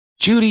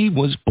Judy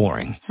was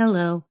boring.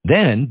 Hello.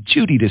 Then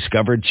Judy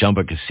discovered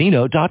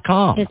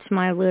ChumbaCasino.com. It's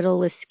my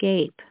little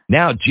escape.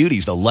 Now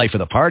Judy's the life of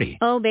the party.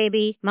 Oh,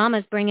 baby,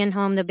 mama's bringing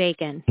home the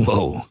bacon.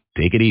 Whoa,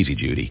 take it easy,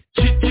 Judy.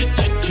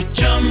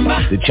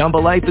 The Chumba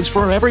life is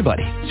for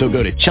everybody. So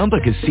go to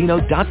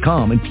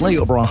ChumbaCasino.com and play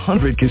over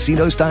 100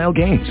 casino-style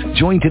games.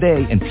 Join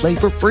today and play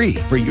for free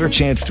for your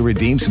chance to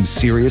redeem some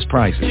serious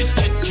prizes.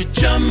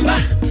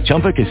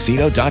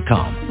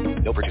 ChumbaCasino.com.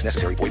 No purchase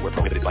necessary. Void where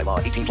prohibited by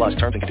law. 18 plus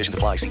terms and conditions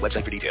apply. See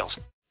website for details.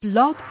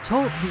 Blog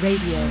Talk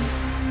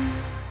Radio.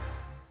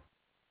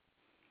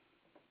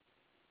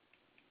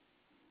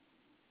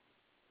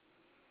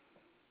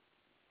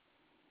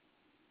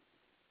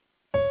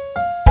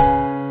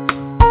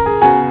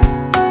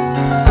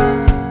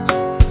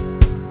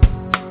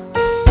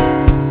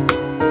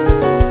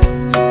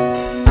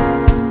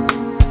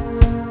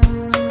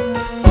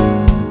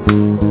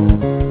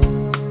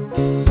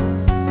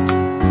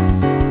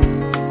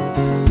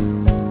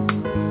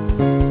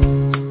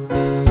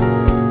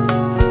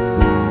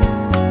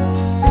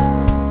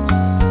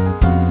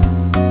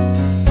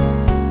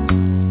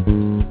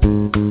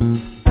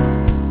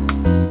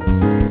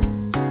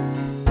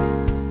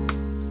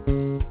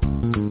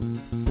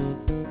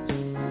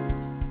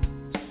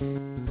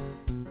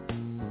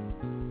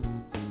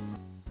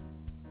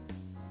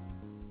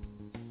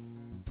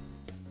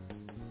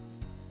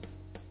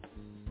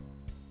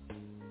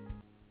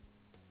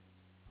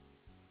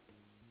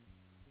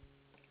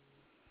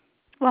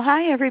 Well,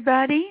 hi,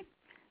 everybody.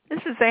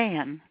 This is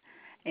Ann,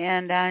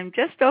 and I'm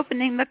just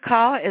opening the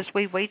call as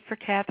we wait for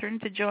Kathryn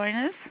to join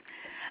us.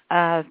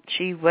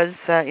 She was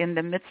in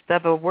the midst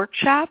of a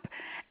workshop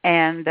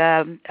and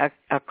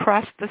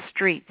across the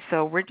street,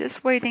 so we're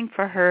just waiting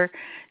for her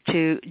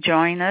to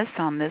join us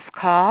on this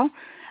call,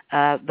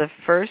 the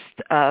first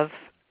of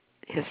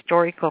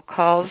historical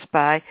calls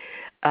by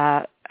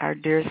our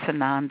dear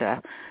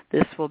Sananda.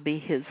 This will be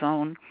his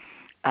own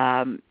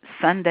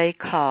Sunday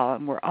call,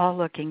 and we're all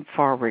looking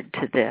forward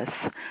to this.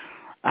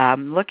 I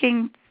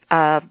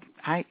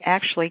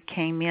actually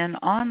came in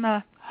on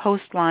the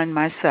host line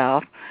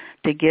myself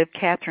to give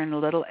Kathryn a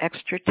little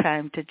extra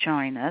time to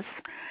join us,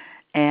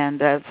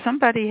 and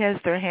somebody has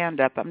their hand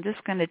up. I'm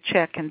just going to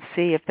check and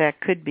see if that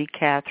could be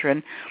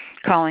Kathryn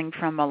calling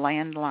from a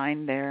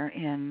landline there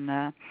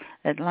in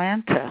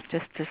Atlanta.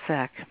 Just a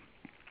sec.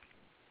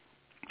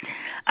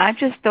 I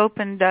just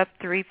opened up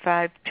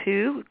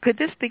 352. Could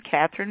this be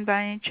Kathryn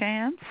by any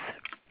chance?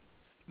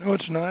 No,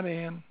 it's not,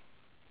 Ann.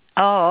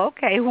 Oh,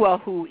 okay. Well,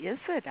 who is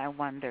it, I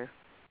wonder?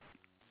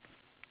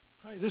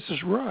 Hi, this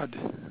is Rod.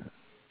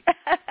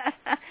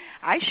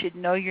 I should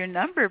know your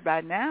number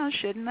by now,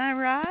 shouldn't I,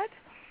 Rod?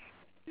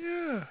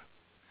 Yeah.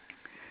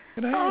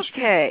 Can I ask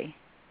you? Okay.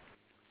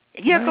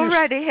 Yeah, go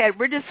right ahead.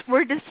 We're just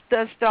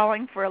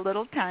stalling for a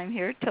little time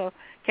here till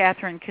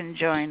Kathryn can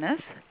join us.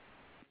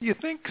 You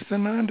think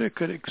Sananda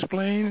could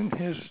explain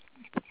his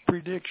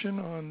prediction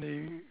on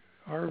the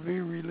RV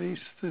release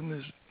in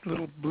this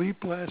little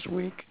bleep last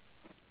week?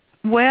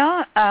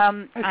 Well,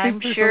 I'm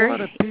sure.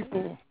 I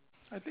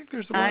think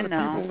there's a lot of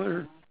people that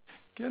are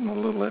getting a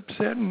little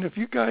upset, and if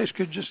you guys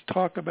could just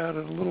talk about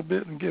it a little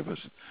bit and give us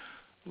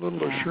a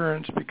little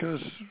assurance,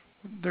 because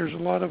there's a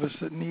lot of us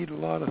that need a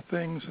lot of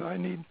things. I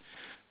need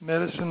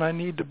medicine. I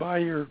need to buy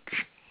your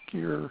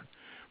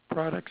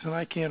products, and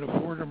I can't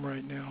afford them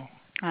right now.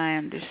 I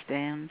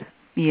understand.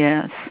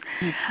 Yes.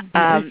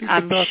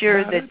 I'm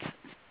sure that,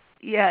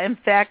 yeah, in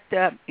fact,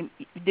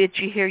 did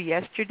you hear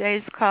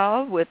yesterday's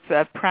call with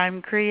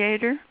Prime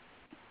Creator?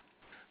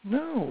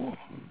 No.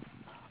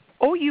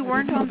 Oh, you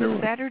weren't on the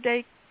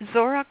Saturday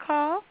Zora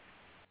call?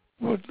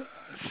 Well,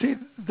 see,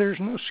 there's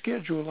no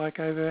schedule like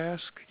I've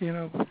asked,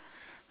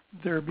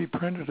 there be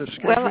printed a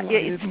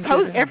schedule.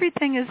 Well,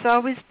 everything is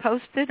always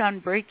posted on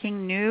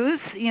breaking news,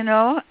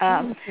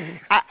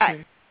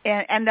 Okay.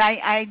 And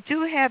I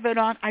do have it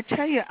on. I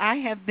tell you, I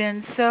have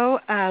been so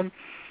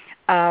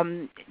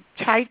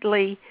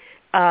tightly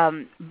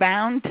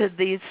bound to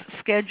these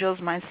schedules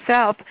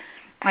myself.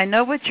 I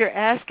know what you're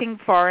asking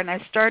for, and I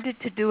started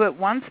to do it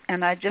once,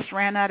 and I just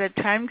ran out of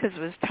time because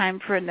it was time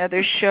for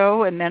another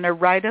show and then a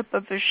write-up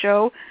of the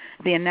show,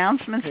 the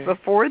announcements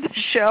before the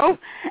show,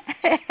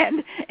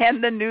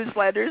 and the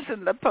newsletters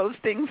and the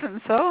postings and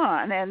so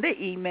on, and the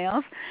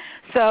emails.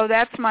 So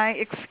that's my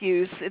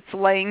excuse. It's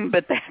lame,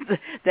 but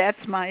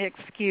that's my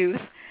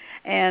excuse.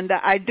 And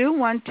I do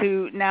want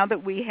to, now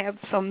that we have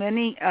so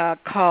many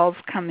calls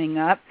coming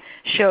up,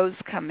 shows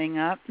coming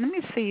up, let me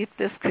see if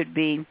this could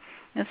be.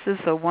 This is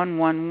a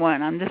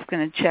 111. I'm just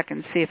going to check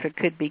and see if it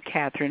could be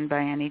Kathryn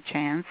by any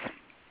chance.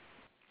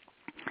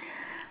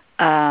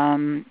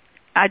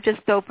 I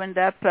just opened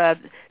up.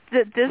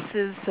 This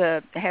is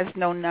has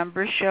no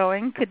number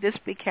showing. Could this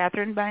be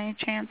Kathryn by any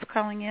chance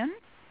calling in?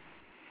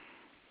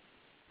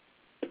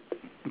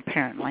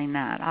 Apparently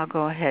not. I'll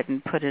go ahead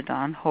and put it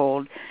on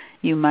hold.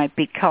 You might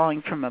be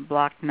calling from a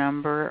blocked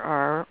number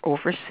or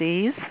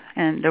overseas,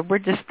 and we're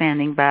just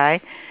standing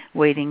by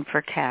waiting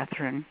for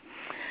Kathryn.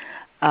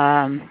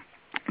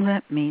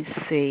 Let me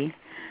see.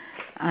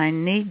 I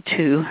need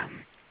to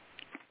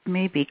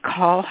maybe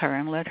call her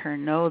and let her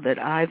know that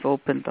I've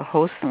opened the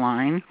host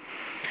line,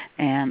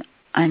 and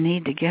I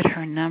need to get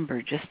her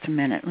number. Just a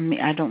minute.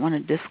 I don't want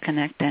to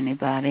disconnect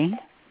anybody.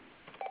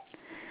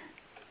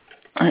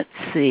 Let's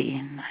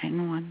see,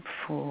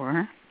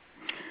 914.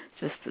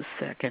 Just a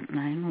second.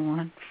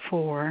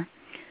 914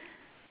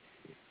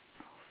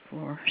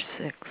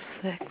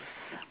 466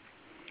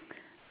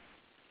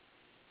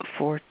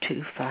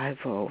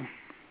 4250.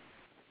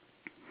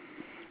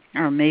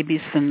 Or maybe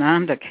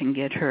Sananda can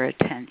get her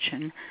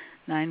attention.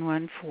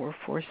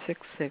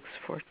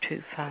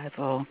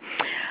 914-466-4250.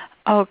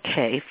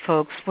 Okay,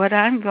 folks, what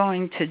I'm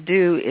going to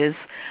do is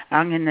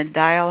I'm going to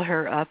dial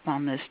her up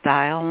on this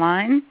dial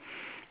line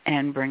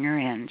and bring her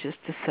in. Just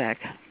a sec.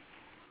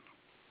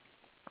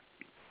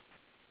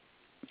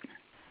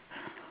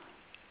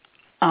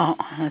 Oh,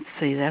 let's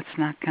see. That's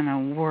not going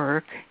to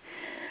work.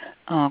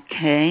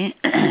 Okay.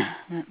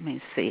 Let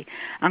me see.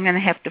 I'm going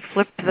to have to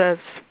flip the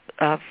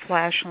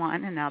flash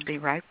line, and I'll be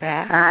right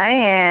back. Hi,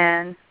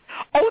 Ann.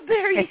 Oh,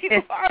 there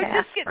you are. I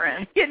was just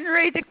getting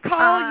ready to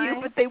call you,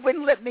 but they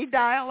wouldn't let me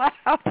dial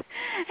out.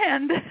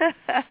 And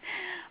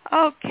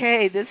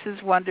okay, this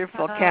is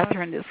wonderful.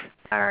 Kathryn is.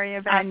 Sorry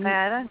about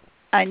that.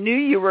 I knew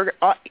you were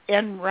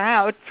en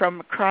route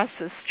from across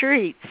the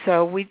street,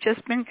 so we've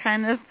just been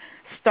kind of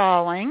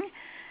stalling.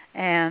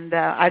 And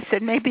I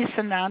said maybe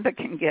Sananda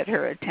can get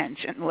her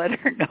attention. Let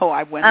her know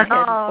I went ahead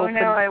and opened.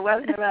 Oh, no, I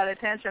wasn't about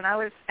attention. I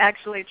was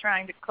actually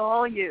trying to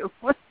call you.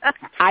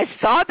 I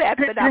saw that,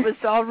 but I was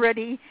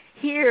already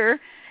here,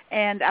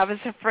 and I was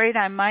afraid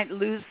I might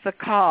lose the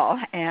call.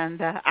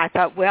 And I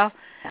thought, well,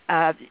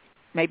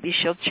 maybe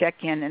she'll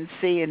check in and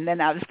see. And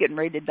then I was getting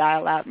ready to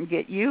dial out and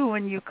get you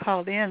when you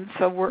called in.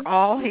 So we're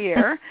all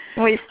here.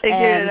 We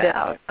figured it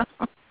out.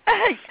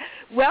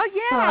 Well,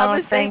 yeah, I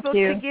was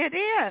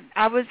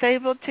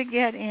able to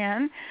get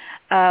in.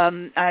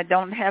 I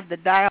don't have the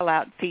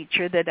dial-out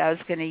feature that I was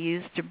going to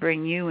use to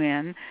bring you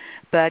in,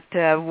 but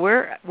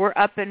we're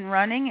up and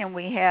running, and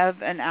we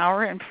have an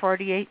hour and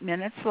 48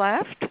 minutes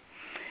left.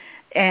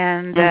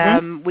 And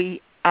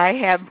I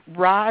have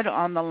Rod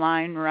on the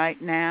line right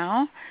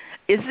now.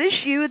 Is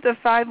this you, the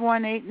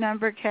 518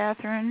 number,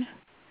 Kathryn?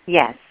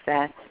 Yes,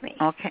 that's me.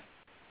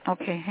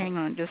 Okay, hang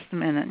on just a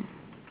minute.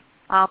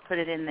 I'll put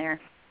it in there.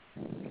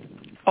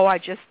 Oh, I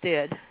just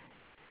did.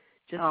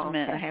 Just a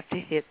minute. I have to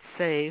hit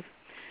save.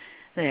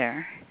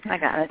 There. I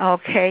got it.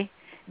 Okay.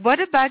 What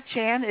about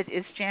Janet?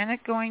 Is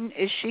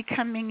she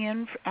coming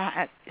in?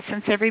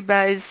 Since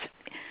everybody's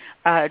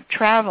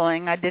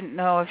traveling, I didn't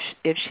know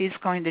if she's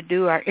going to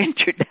do our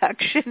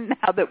introduction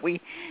now that we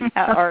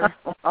are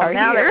now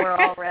here. That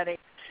we're already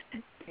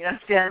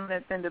 10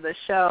 minutes into the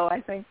show,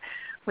 I think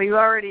we've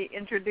already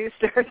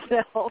introduced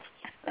ourselves.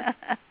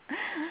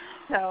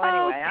 So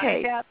anyway,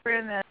 okay. I'm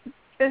Kathryn, and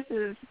this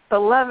is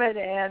Beloved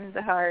and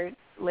Heart,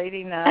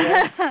 Lady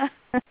Nada.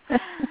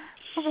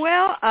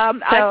 Well,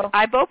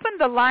 I've opened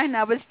the line.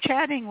 I was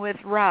chatting with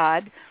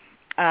Rod,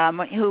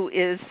 who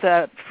is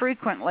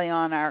frequently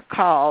on our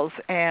calls,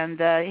 and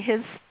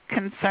his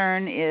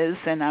concern is,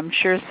 and I'm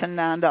sure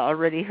Sananda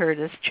already heard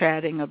us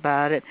chatting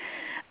about it,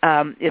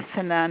 if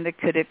Sananda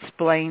could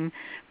explain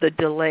the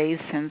delay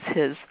since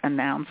his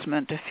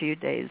announcement a few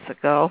days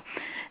ago.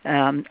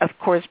 Of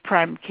course,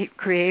 Prime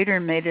Creator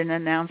made an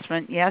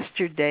announcement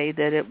yesterday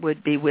that it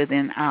would be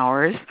within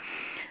hours.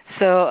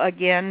 So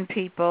again,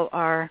 people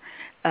are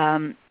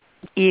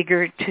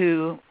eager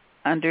to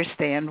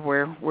understand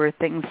where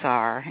things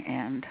are,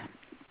 and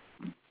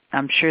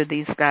I'm sure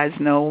these guys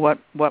know what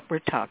we're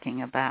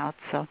talking about.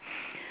 So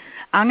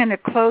I'm going to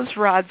close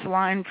Rod's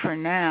line for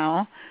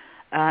now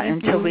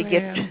until we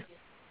get to...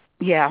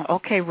 Yeah,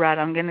 okay, Rod,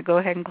 I'm going to go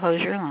ahead and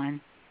close your line.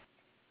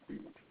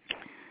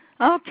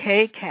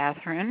 Okay,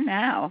 Kathryn,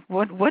 now,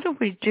 what do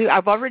we do?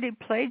 I've already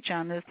played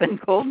Jonathan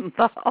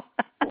Goldenthal.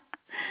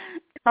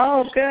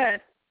 Oh,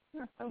 good.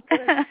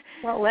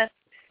 Well, let's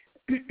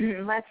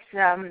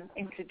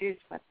introduce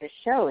what the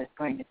show is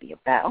going to be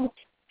about.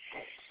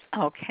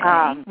 Okay.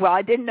 Well,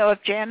 I didn't know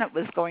if Janet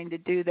was going to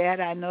do that.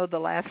 I know the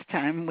last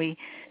time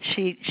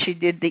she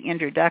did the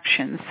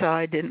introduction, so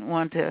I didn't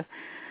want to...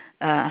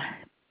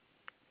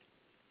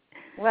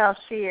 Well,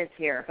 she is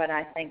here, but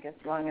I think as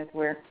long as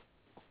we're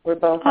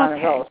both on a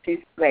roll, she's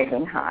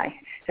waving hi.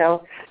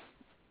 So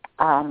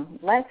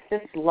let's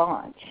just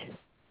launch.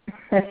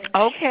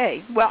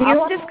 Okay. Well,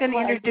 I'm just going to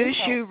introduce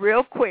you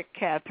real quick,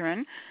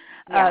 Kathryn.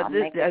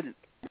 This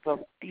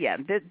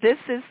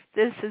is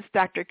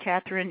Dr.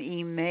 Kathryn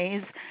E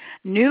May's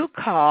new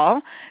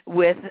call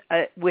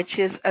which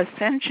is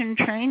Ascension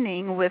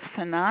Training with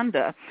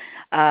Sananda.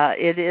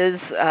 It is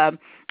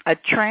a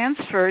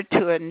transfer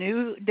to a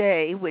new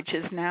day, which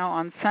is now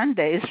on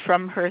Sundays,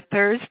 from her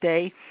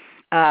Thursday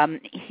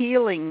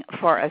Healing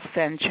for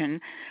Ascension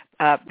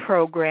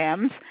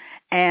programs.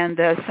 And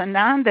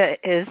Sananda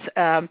is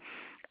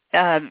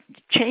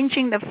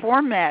changing the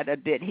format a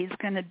bit. He's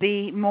going to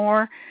be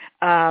more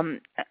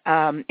interactive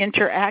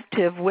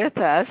with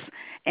us,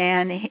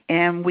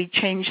 and we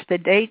changed the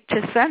date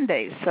to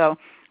Sundays. So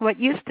what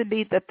used to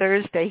be the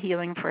Thursday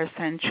Healing for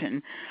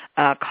Ascension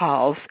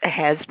calls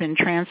has been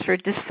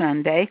transferred to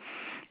Sunday.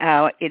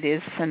 It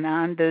is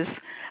Sananda's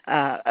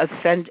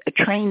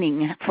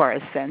training for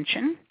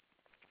Ascension,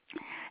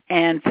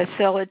 and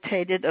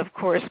facilitated, of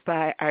course,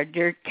 by our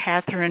dear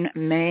Kathryn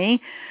May,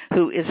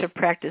 who is a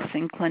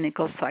practicing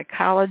clinical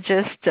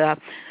psychologist,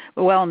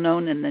 well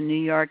known in the New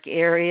York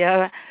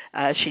area.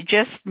 She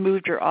just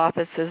moved her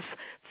offices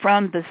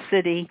from the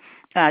city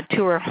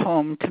to her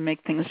home to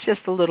make things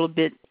just a little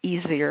bit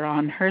easier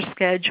on her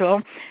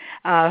schedule.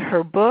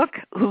 Her book,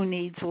 Who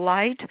Needs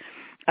Light,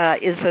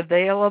 is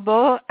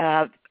available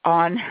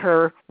on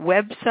her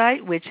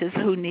website, which is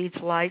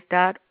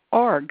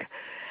whoneedslight.org.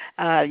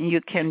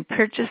 You can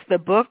purchase the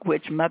book,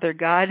 which Mother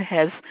God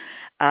has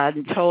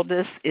told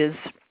us is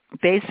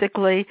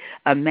basically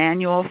a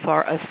manual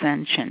for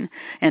ascension,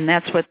 and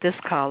that's what this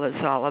call is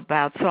all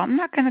about. So I'm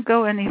not going to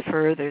go any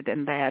further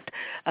than that.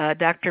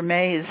 Dr.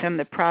 May is in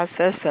the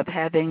process of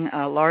having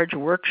a large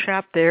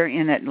workshop there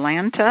in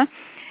Atlanta.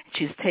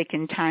 She's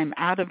taken time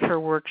out of her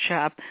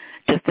workshop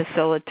to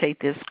facilitate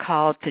this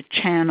call to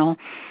channel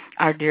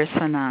our dear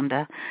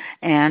Sananda.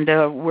 And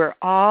we're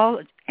all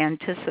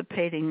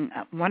anticipating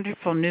a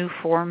wonderful new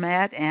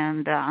format,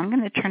 and I'm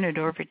going to turn it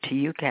over to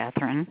you,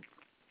 Kathryn.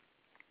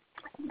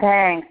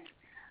 Thanks.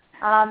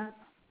 I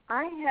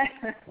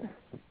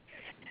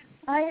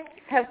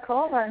have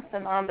called on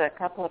Sananda a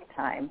couple of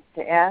times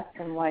to ask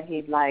him what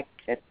he'd like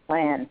to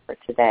plan for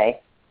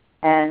today.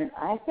 And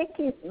I think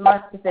he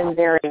must have been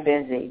very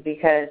busy,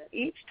 because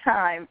each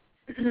time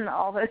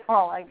all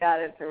I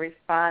got as a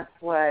response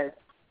was,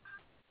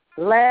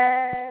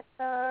 "Let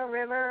the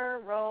river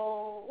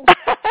roll."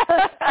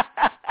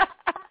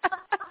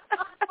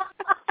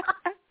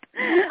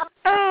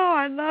 Oh,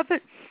 I love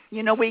it.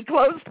 You know, we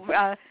closed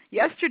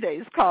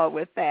yesterday's call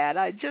with that.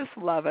 I just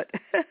love it.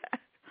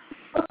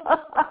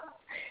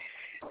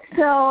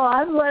 So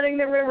I'm letting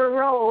the river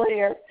roll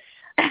here.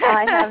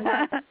 I have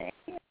not any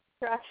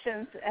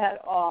instructions at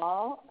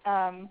all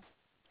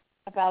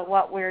about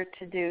what we're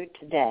to do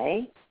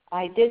today.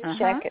 I did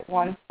check at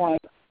one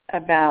point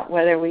about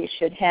whether we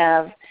should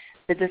have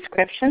the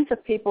descriptions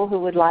of people who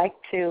would like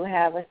to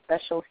have a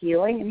special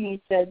healing, and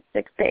he said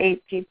 6 to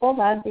 8 people.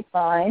 That'd be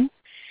fine.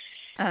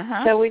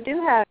 So we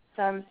do have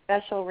some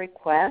special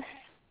requests,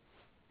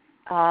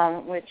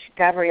 which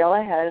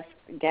Gabriella has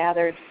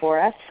gathered for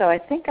us. So I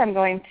think I'm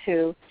going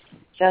to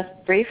just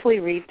briefly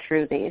read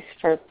through these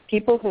for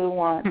people who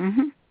want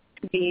to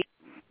be,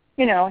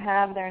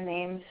 have their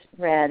names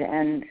read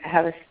and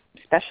have a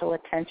special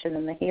attention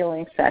in the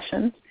healing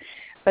sessions.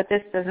 But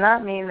this does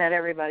not mean that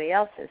everybody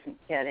else isn't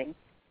getting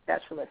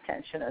special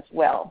attention as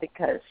well,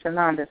 because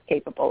Sananda is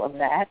capable of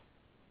that.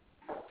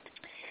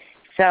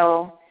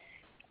 So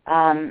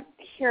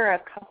here are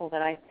a couple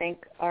that I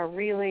think are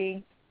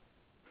really,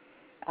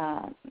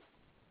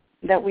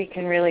 that we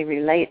can really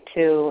relate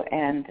to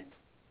and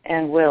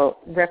will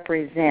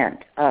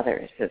represent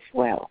others as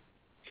well.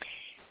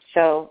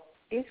 So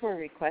these were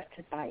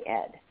requested by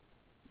Ed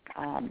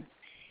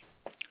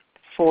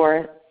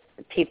for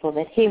people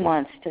that he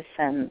wants to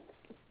send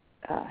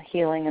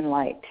healing and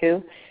light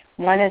to.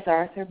 One is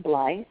Arthur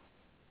Blythe.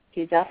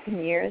 He's up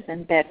in years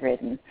and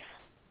bedridden.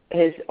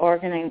 His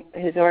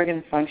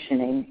organ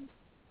functioning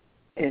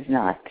is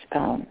not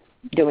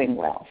doing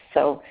well.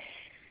 So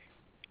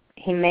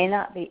he may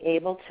not be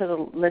able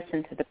to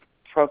listen to the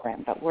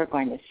program, but we're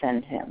going to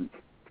send him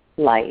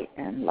light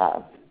and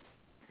love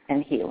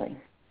and healing.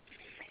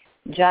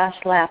 Josh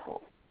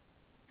Lappel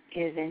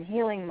is in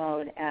healing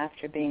mode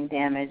after being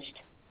damaged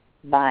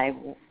by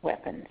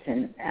weapons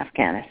in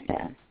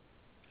Afghanistan.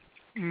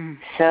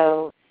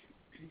 So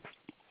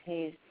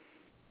he's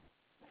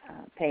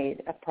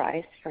paid a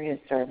price for his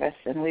service,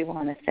 and we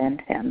want to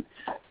send him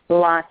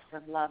lots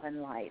of love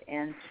and light,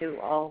 and to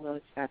all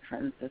those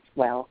veterans as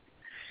well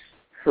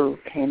who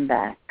came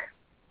back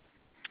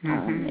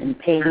in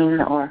pain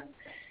or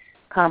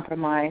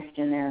compromised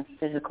in their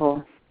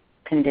physical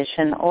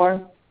condition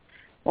or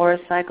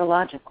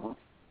psychological.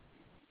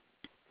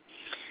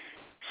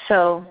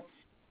 So,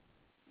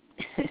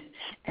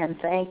 and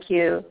thank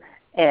you,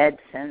 Ed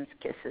sends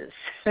kisses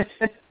to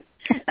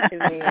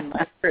me and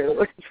my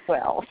crew as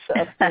well,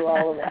 so through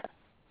all of that.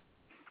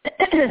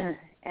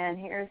 And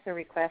here's a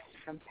request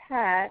from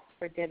Pat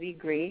for Debbie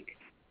Greek.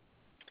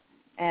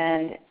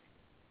 And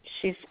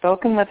she's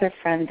spoken with her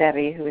friend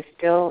Debbie, who is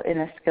still in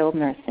a skilled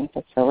nursing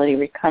facility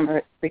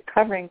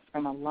recovering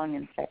from a lung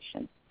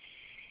infection.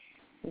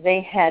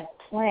 They had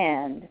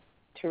planned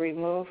to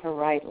remove her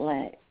right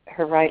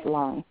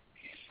lung.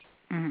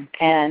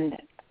 And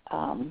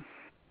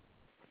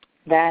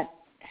that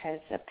has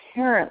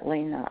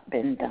apparently not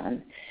been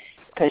done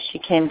because she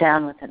came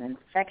down with an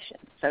infection.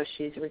 So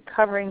she's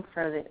recovering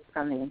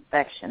from the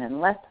infection, and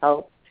let's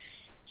hope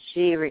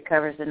she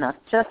recovers enough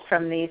just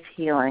from these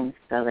healings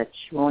so that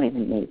she won't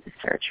even need the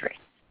surgery.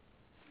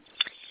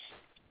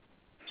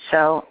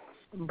 So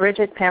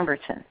Bridget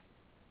Pemberton,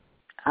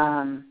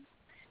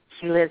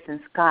 she lives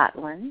in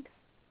Scotland,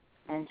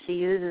 and she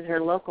uses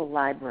her local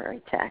library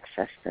to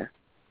access the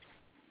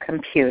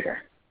computer.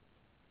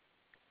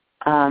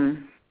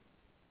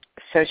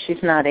 So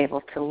she's not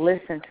able to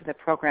listen to the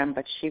program,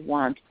 but she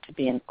wants to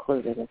be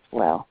included as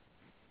well.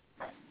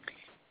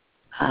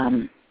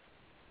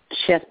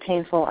 She has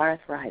painful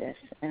arthritis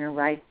in her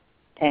right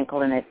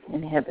ankle, and it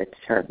inhibits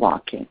her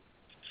walking.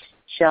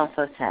 She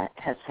also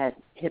has had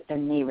hip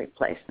and knee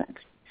replacements.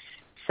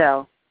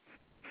 So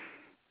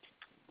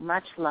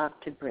much love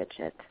to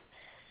Bridget,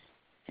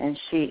 and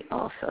she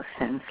also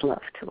sends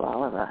love to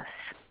all of us.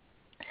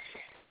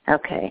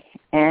 Okay,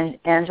 and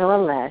Angela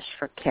Lesh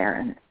for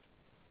Karen.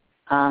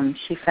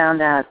 She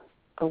found out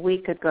a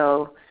week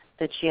ago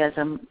that she has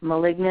a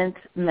malignant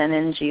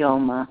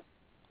meningioma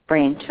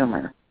brain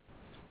tumor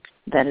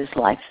that is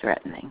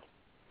life-threatening.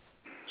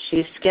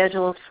 She's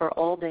scheduled for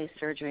all-day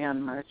surgery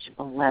on March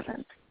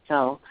 11th.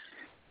 So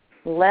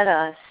let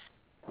us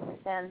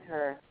send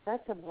her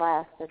such a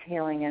blast of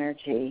healing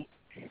energy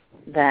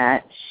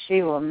that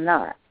she will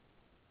not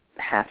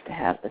have to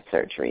have the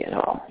surgery at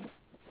all.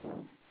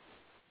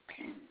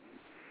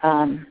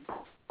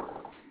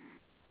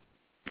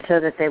 So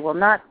that they will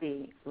not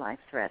be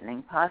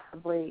life-threatening,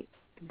 possibly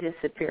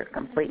disappear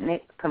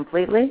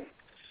completely.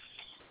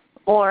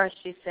 Or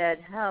she said,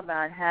 how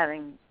about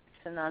having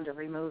Sananda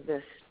remove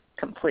this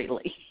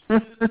completely?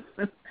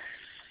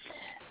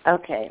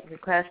 Okay,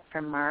 request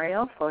from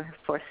Mario for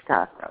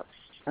Stavros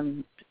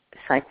from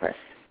Cyprus.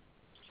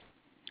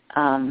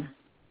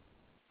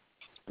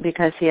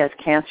 Because he has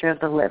cancer of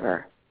the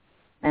liver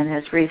and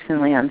has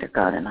recently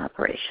undergone an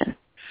operation.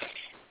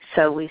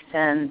 So we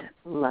send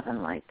love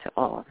and light to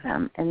all of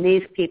them. And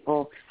these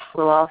people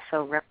will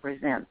also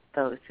represent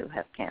those who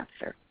have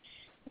cancer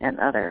and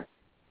other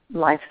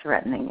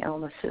life-threatening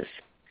illnesses.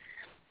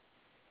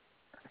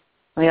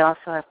 We also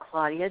have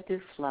Claudia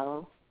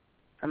Duflo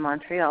from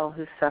Montreal,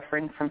 who's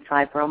suffering from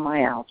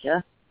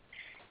fibromyalgia,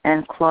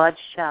 and Claude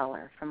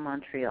Schaller from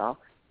Montreal,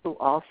 who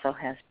also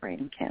has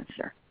brain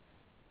cancer.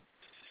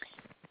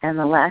 And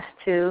the last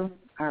two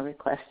are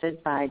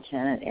requested by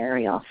Janet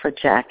Ariel for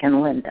Jack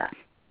and Linda.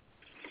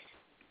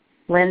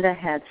 Linda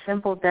had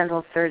simple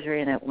dental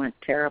surgery and it went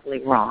terribly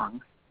wrong.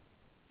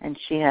 And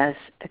she has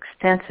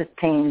extensive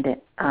pain,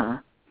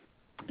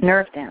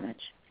 nerve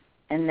damage,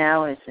 and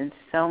now is in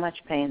so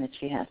much pain that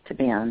she has to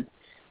be on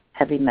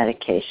heavy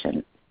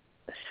medication.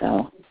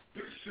 So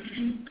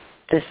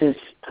this is,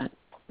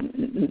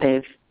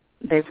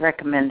 they've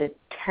recommended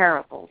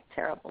terrible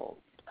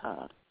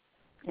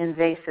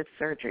invasive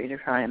surgery to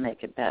try and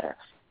make it better.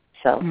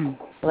 So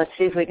let's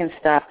see if we can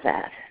stop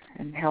that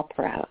and help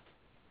her out.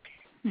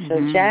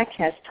 So Jack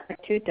has type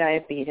 2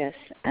 diabetes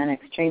and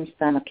extreme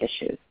stomach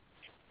issues.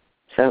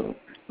 So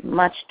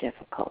much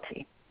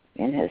difficulty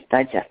in his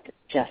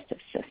digestive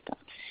system.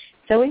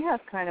 So we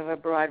have kind of a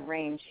broad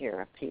range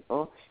here of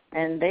people,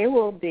 and they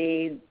will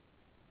be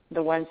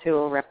the ones who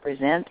will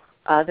represent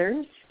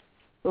others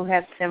who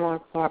have similar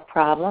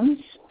problems.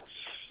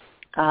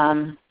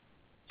 And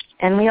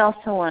we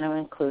also want to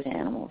include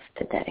animals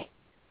today.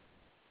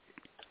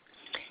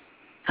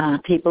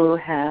 People who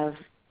have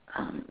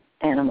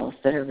animals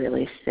that are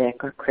really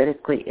sick or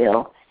critically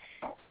ill,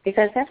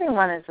 because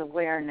everyone is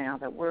aware now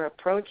that we're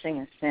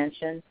approaching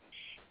Ascension,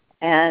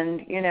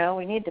 and, you know,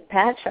 we need to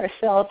patch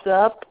ourselves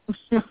up,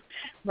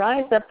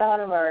 rise up out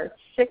of our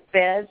sick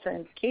beds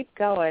and keep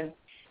going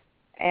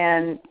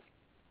and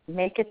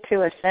make it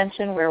to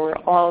Ascension where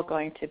we're all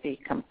going to be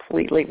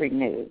completely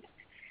renewed.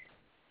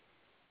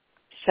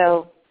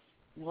 So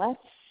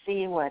let's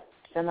see what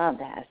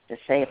Sananda has to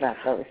say about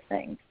those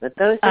things. But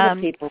those are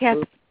the people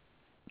who...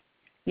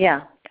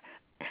 Yeah.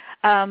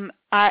 I'm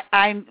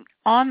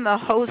on the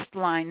host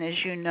line, as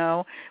you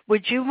know.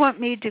 Would you want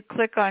me to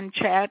click on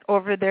chat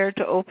over there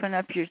to open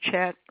up your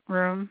chat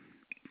room?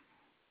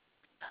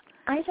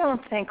 I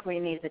don't think we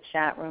need the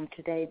chat room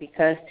today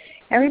because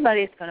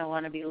everybody's going to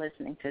want to be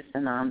listening to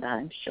Sananda,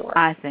 I'm sure.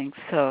 I think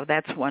so.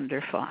 That's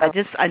wonderful.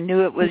 I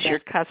knew it was your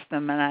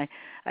custom, and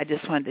I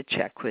just wanted to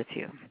check with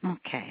you.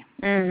 Okay.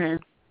 Mhm.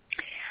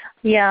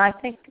 Yeah, I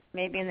think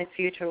maybe in the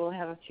future we'll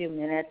have a few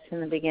minutes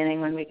in the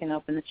beginning when we can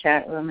open the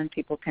chat room and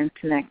people can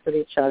connect with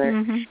each other.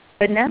 Mm-hmm.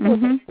 But now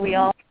we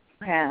also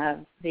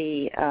have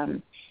the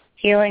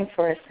Healing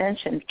for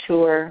Ascension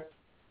tour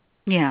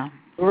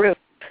group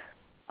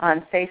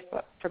on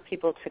Facebook for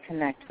people to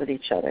connect with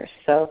each other.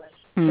 So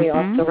we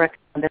also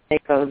recommend that they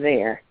go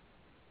there.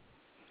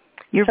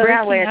 You're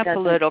breaking up a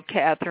little,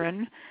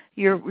 Kathryn.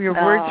 Your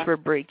words were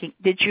breaking.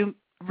 Did you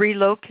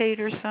relocate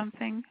or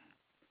something?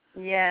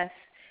 Yes.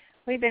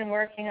 We've been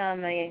working on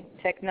the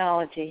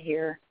technology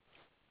here.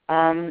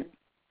 I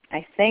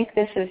think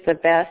this is the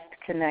best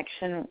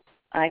connection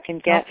I can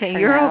get for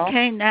you're now.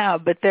 Okay now,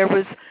 but there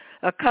was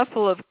a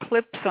couple of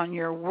clips on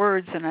your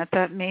words, and I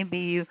thought maybe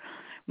you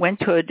went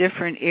to a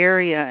different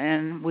area,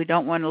 and we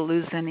don't want to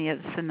lose any of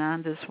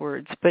Sananda's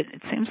words. But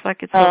it seems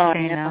like it's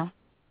okay now.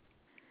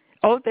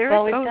 Oh, there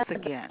it goes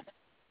again.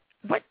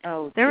 What?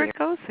 Oh, there it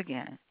goes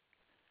again.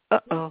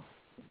 Uh-oh.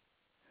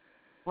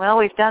 Well,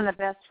 we've done the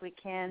best we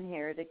can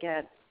here to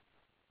get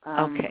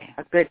a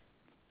good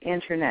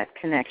internet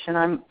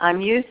connection.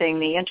 I'm using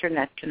the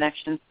internet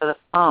connection for the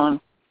phone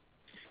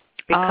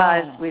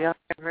because we don't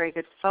have very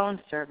good phone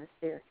service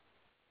here.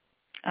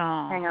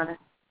 Oh. Hang on.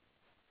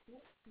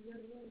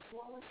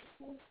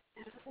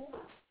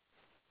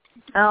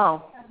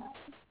 Oh.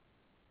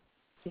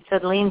 She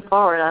said lean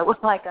forward. I was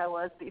like I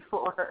was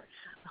before.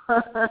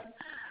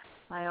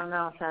 I don't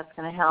know if that's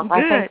going to help.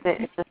 Good. I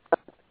think that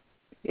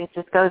it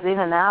just goes in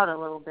and out a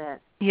little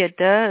bit. Yeah, it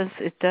does.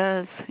 It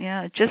does.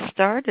 Yeah, it just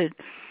started.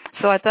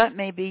 So I thought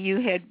maybe you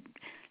had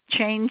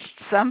changed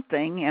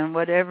something and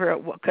whatever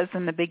it was, because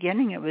in the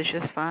beginning it was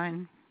just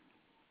fine.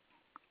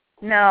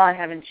 No, I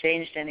haven't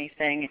changed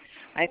anything.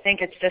 I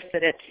think it's just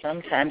that it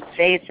sometimes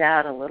fades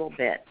out a little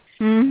bit.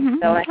 Mm-hmm.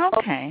 So I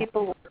hope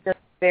people will just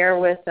bear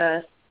with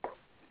us.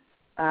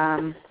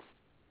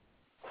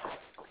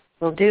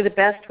 We'll do the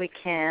best we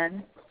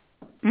can,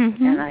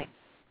 and I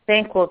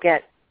think we'll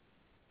get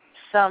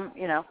some,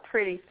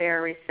 pretty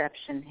fair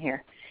reception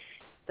here.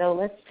 So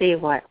let's see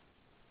what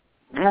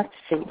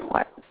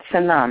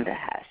Sananda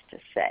has to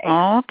say.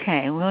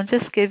 Okay, we'll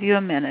just give you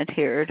a minute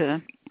here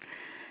to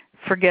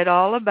forget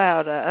all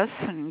about us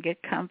and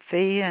get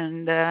comfy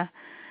and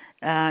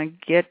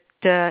get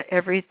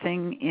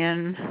everything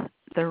in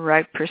the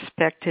right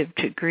perspective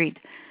to greet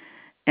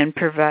and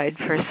provide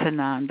for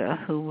Sananda,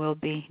 who will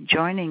be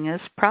joining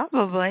us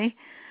probably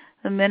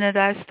the minute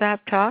I stop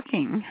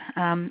talking.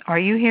 Are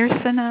you here,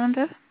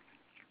 Sananda?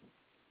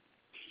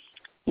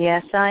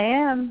 Yes, I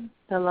am,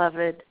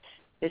 beloved.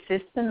 This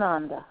is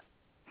Sananda.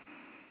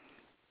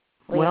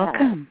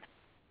 Welcome.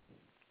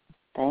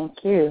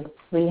 Thank you.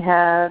 We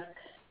have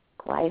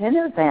quite an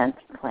event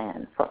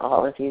planned for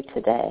all of you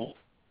today.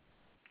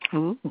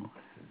 Ooh.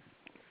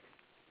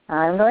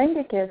 I'm going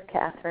to give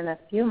Kathryn a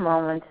few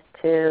moments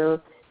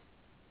to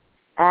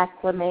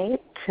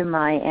acclimate to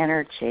my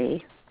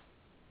energy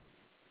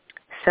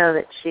so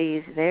that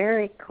she's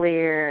very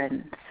clear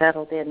and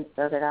settled in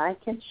so that I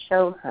can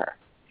show her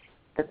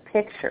the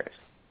pictures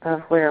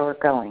of where we're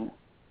going.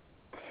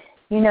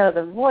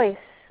 The voice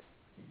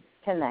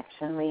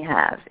connection we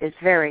have is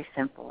very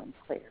simple and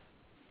clear.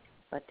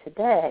 But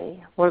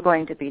today, we're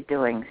going to be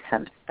doing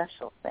some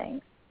special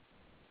things.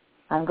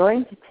 I'm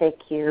going to take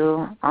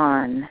you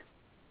on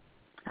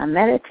a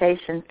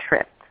meditation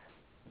trip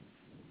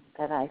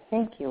that I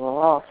think you will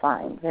all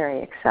find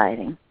very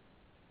exciting.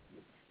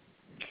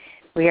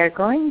 We are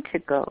going to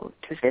go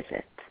to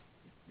visit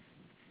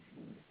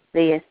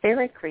the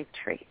etheric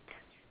retreat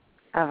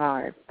of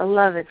our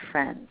beloved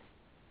friend,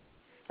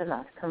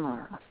 Sanut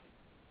Kumara.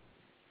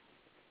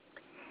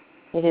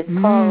 It is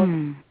called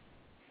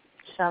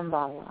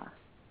Shambhala.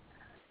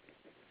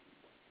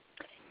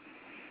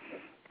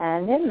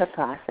 And in the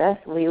process,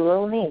 we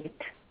will meet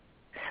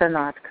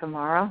Sanut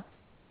Kumara,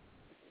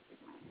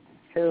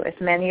 who, as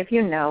many of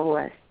you know,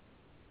 was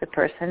the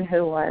person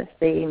who was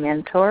the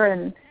mentor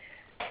and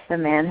the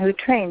man who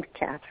trained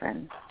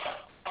Kathryn.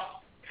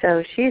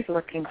 So she's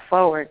looking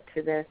forward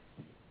to this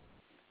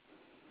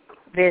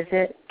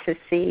visit to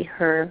see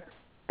her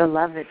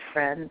beloved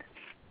friend.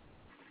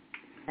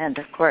 And,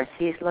 of course,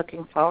 he's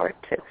looking forward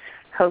to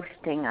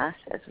hosting us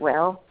as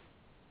well.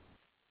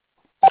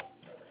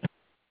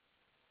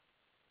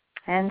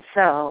 And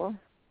so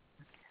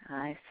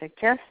I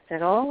suggest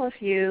that all of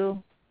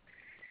you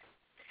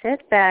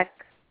sit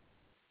back,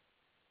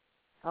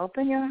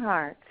 open your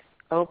hearts,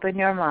 open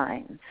your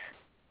minds,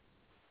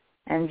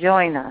 and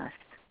join us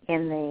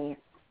in the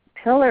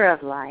pillar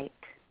of light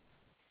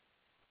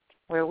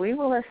where we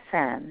will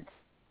ascend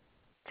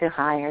to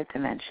higher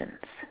dimensions.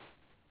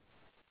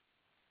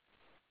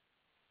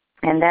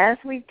 And as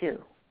we do,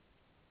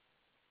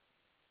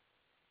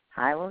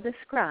 I will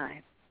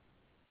describe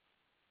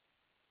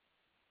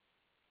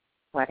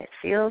what it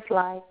feels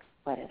like,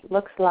 what it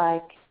looks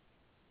like,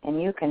 and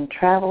you can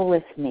travel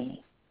with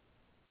me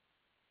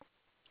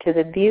to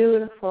the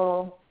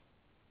beautiful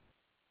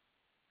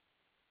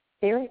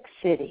etheric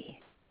city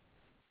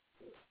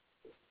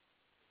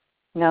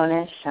known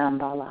as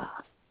Shambhala.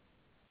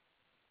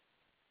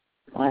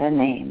 What a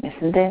name,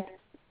 isn't it?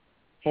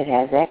 It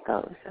has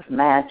echoes of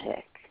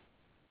magic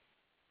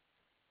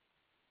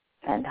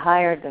and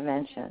higher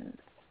dimensions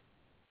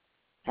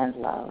and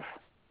love.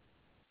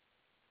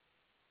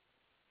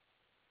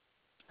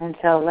 And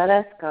so let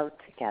us go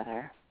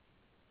together.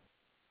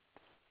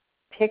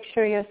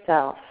 Picture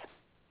yourself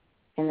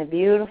in the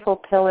beautiful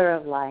pillar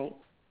of light.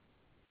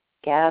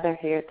 Gather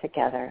here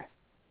together.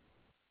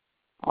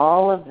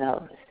 All of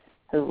those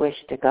who wish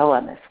to go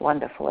on this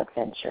wonderful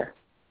adventure.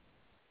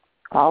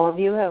 All of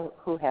you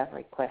who have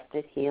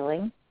requested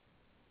healing,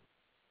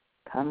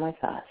 come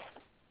with us.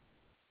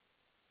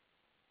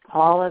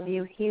 All of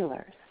you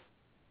healers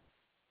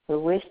who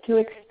wish to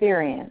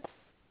experience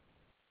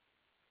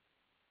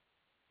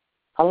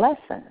a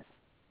lesson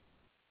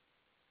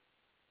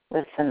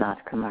with Sanut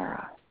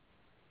Kumara,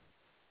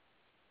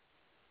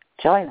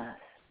 join us.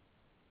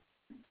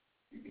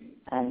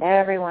 And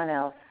everyone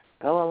else,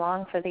 go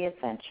along for the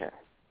adventure.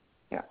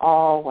 You're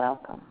all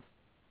welcome.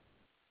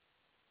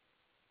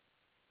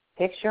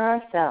 Picture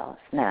ourselves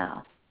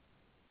now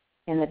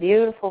in the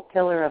beautiful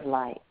pillar of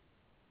light.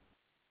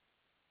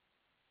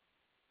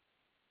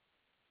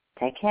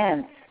 Take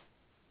hands.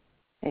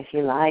 If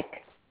you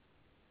like,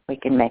 we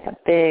can make a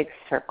big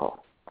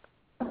circle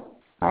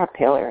Our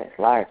pillar is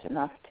large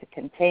enough to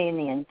contain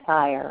the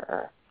entire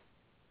earth.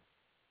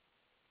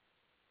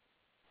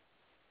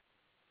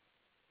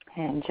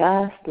 And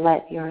just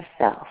let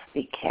yourself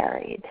be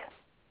carried.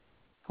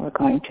 We're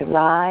going to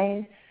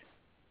rise.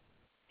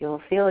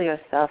 You'll feel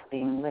yourself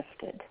being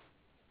lifted.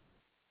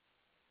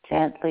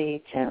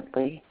 Gently,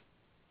 gently,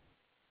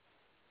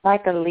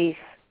 like a leaf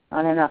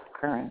on an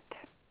upcurrent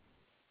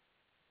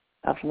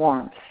of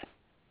warmth.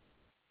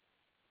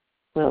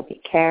 We'll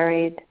be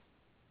carried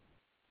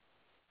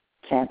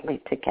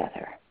gently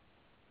together.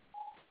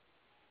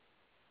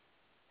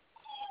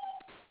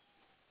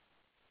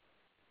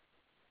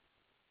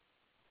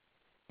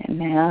 And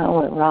now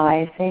we're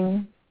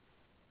rising.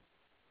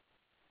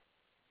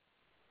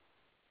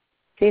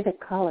 See the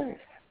colors,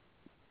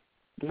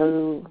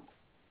 blue,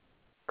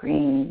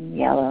 green,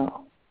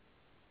 yellow.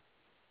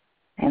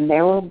 And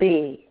there will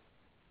be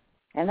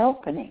an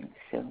opening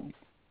soon.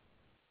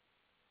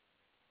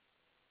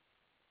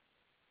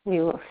 We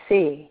will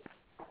see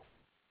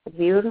the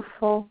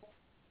beautiful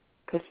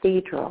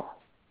cathedral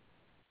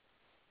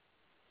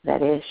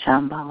that is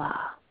Shambhala.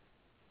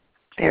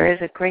 There is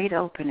a great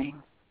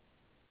opening,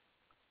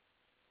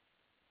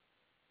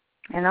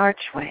 an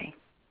archway.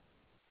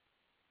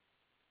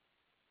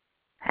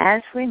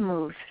 As we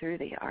move through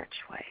the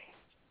archway,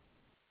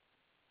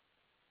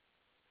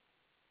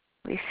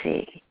 we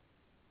see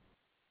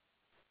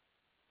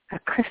a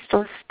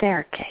crystal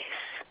staircase,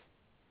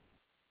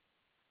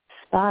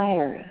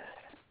 spires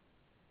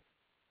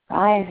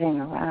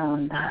rising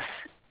around us,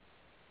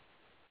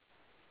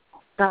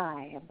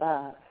 sky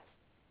above.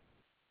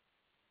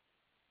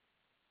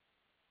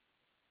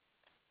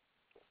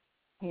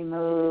 We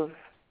move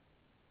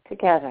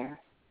together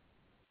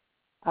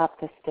up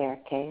the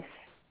staircase.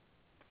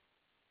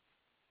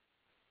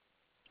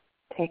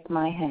 Take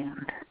my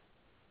hand.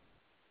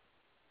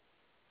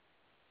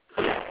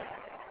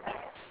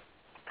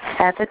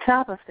 At the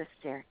top of the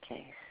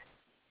staircase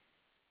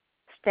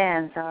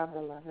stands our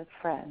beloved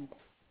friend,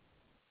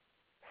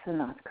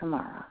 Sanut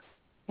Kumara,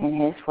 in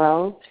his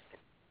robes,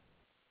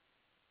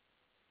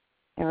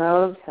 the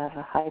robes of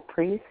a high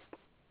priest.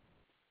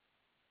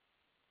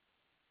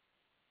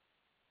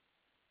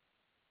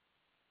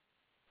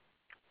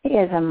 He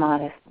is a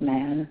modest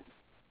man,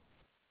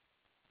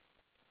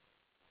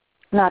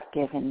 not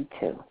given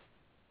to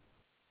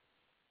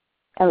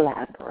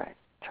elaborate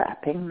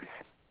trappings.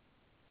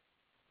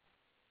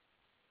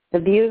 The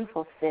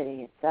beautiful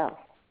city itself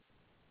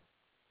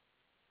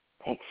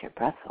takes your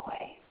breath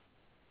away.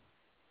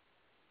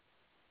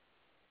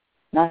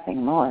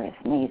 Nothing more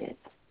is needed.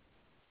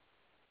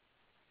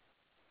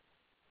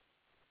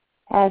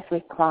 As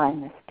we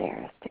climb the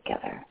stairs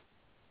together,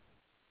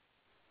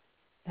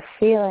 the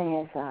feeling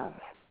is of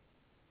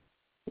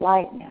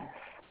lightness.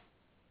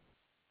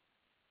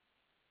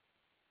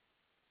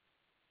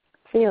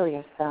 Feel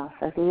yourself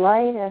as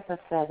light as a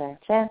feather,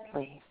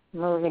 gently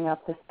moving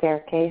up the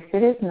staircase.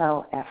 It is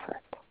no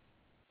effort.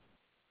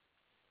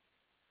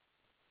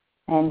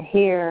 And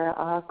here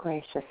our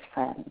gracious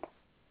friend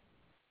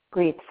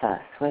greets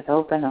us with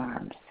open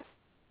arms.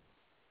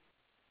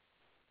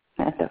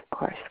 And of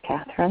course,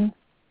 Kathryn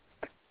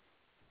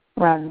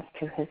runs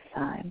to his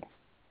side.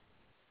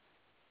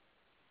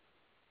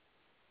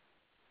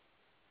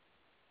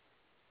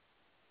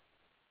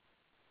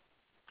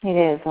 It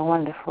is a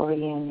wonderful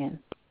reunion.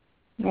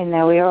 And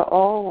that we are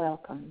all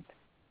welcomed.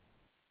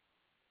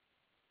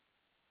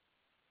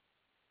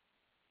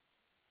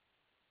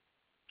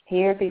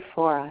 Here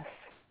before us,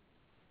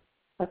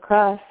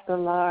 across the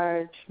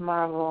large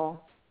marble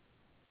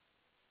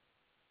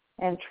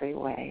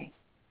entryway,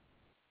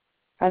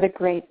 are the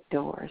great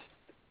doors.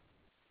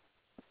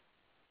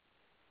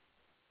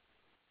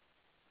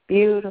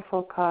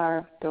 Beautiful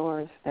carved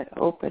doors that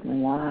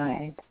open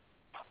wide.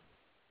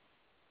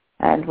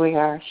 And we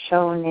are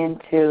shown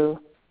into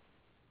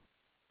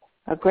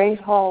a great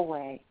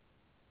hallway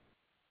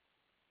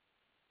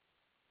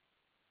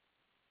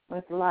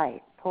with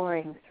light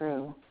pouring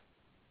through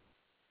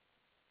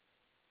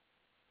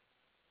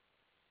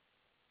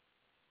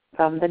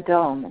from the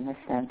dome in the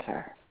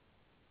center.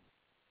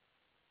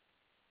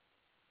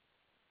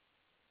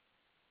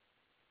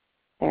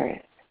 There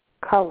is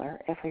color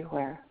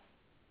everywhere,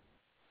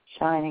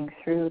 shining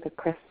through the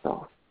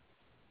crystal.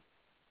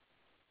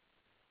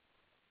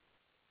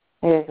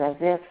 It is as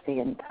if the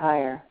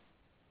entire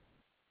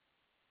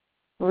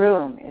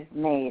room is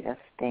made of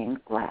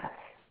stained glass.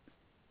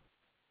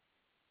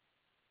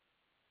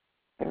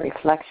 The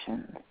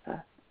reflections,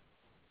 the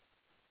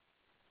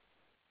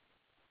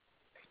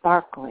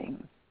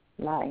sparkling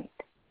light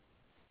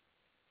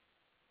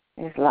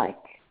is like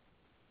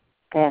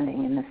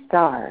standing in the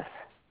stars.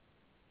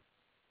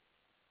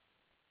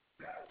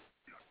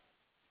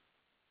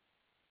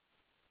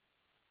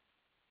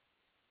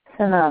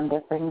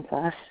 Sanut brings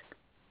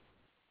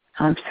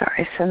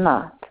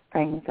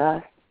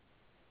us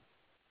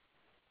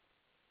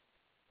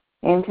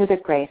into the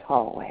great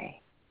hallway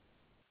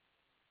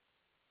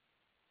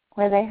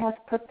where they have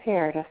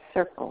prepared a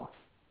circle.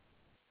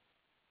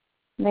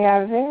 They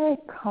are very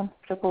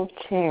comfortable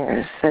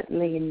chairs that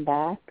lean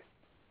back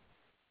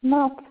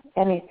Not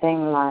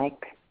anything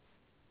like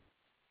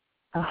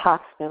a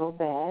hospital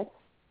bed.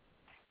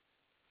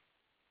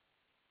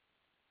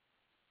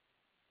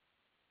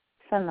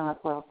 Sanat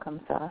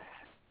welcomes us,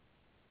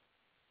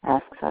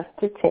 asks us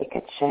to take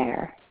a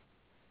chair.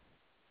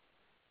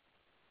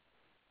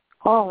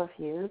 All of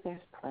you,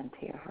 there's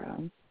plenty of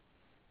room.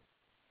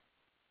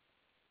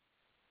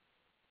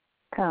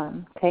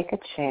 Come, take a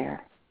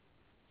chair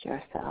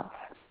yourself.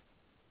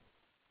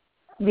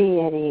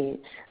 Be at ease.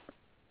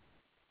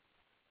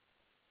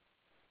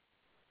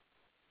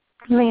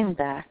 Lean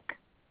back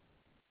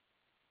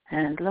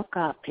and look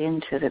up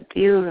into the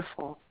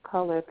beautiful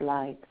colored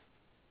lights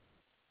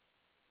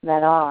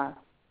that are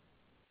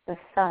the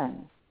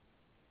sun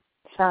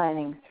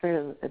shining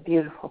through the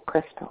beautiful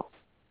crystal.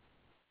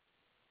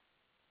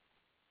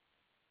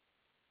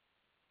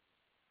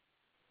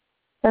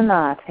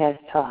 Sanat has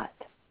taught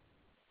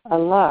a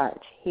large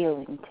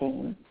healing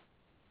team.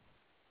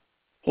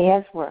 He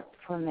has worked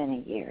for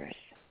many years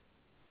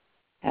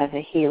as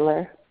a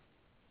healer,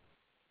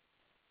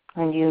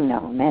 and you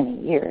know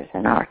many years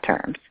in our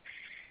terms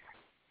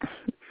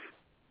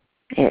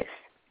is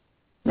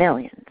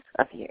millions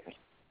of years.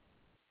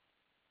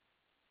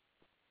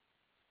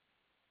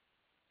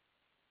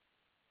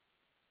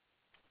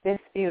 This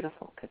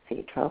beautiful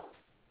cathedral,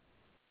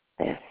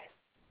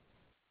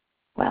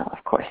 well,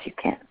 of course you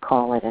can't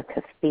call it a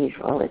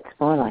cathedral, it's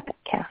more like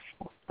a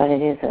castle, but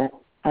it is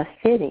a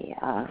city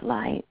of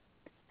light,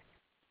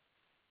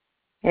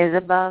 is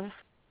above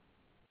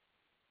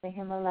the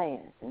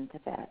Himalayas in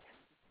Tibet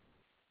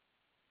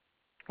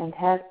and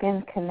has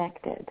been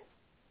connected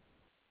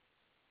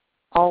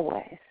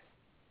always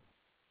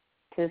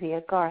to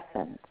the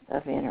Agarthans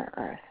of inner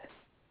earth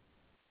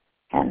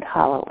and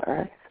hollow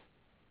earth.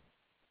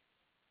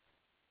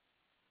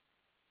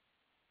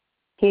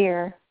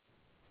 Here,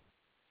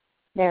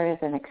 there is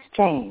an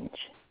exchange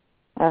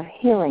of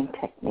healing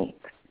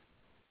techniques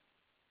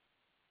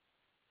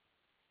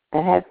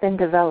that has been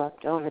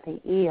developed over the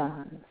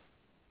eons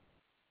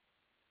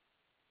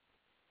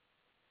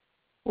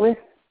with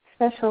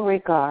special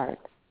regard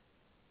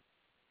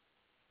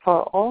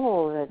for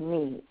all the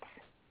needs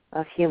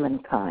of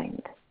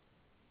humankind,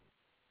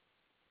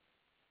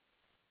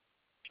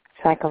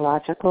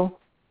 psychological,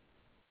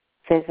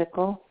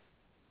 physical,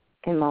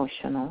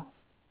 emotional,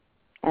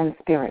 and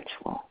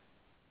spiritual.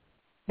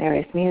 There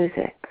is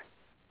music.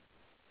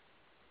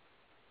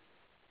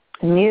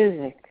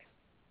 Music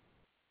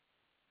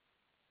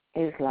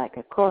is like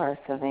a chorus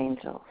of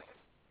angels.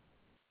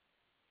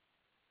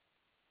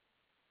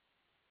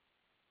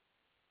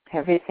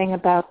 Everything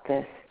about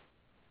this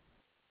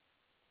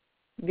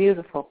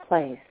beautiful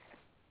place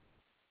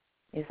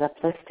is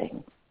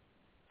uplifting.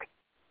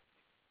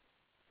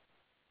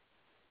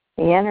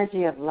 The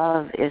energy of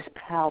love is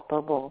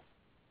palpable.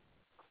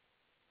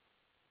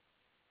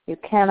 You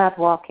cannot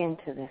walk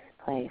into this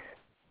place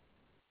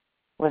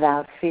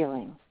without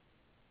feeling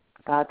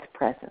God's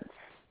presence,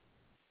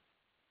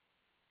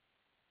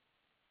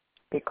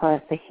 because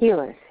the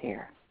healers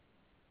here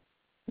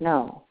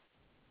know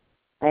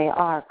they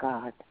are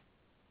God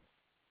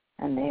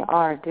and they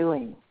are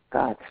doing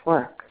God's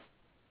work.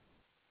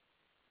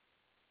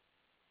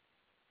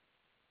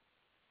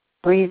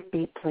 Breathe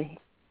deeply.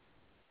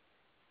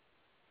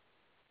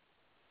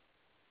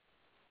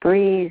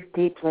 Breathe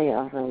deeply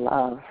of the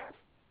love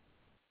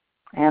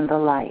and the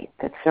light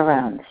that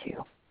surrounds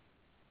you.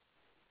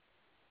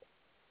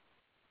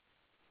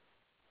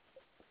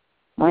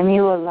 When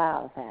you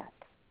allow that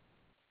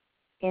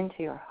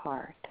into your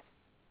heart,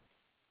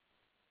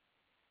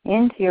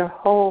 into your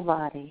whole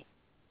body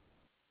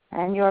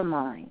and your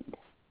mind,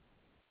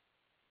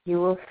 you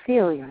will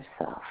feel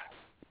yourself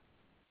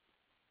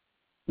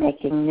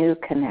making new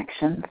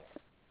connections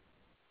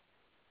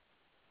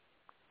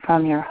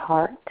from your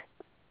heart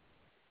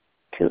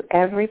to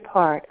every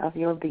part of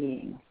your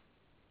being,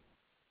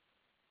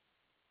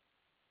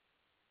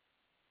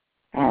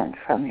 and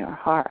from your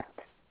heart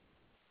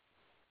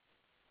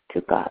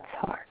to God's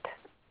heart.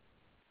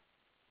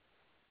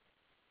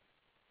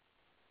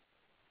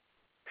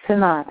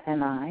 Sanat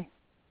and I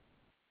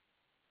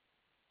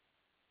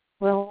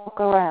will walk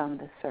around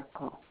the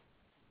circle.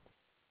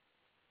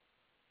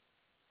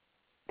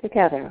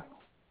 Together,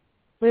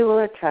 we will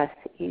address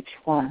each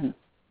one.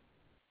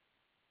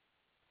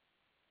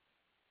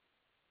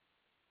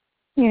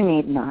 You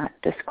need not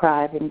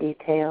describe in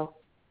detail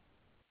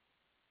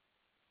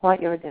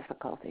what your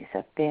difficulties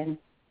have been.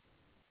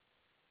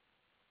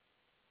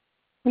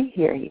 We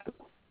hear you.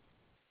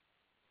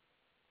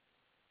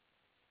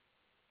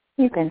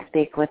 You can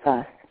speak with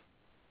us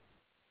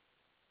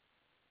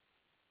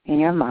in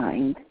your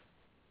mind.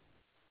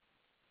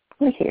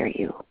 We hear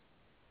you.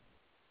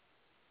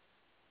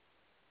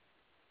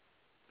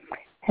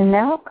 And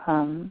now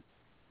come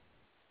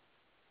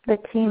the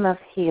team of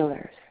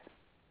healers,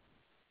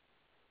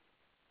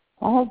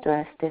 all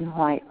dressed in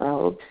white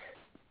robes.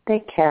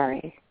 They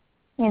carry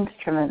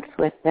instruments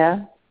with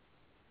them,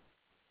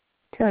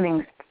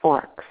 tuning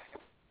forks,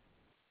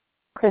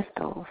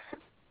 crystals,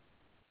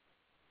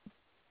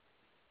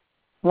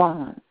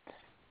 wands,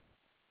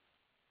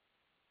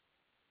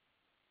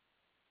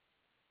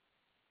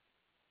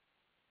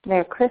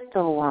 Their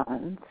crystal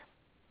wands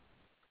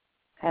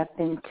have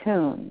been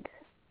tuned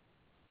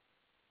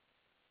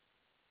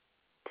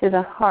to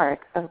the heart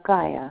of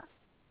Gaia.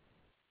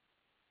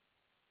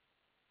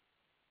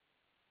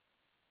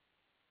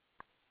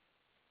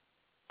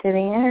 To the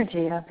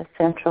energy of the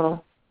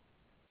central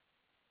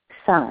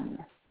sun,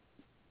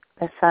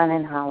 the sun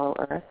in hollow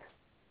earth.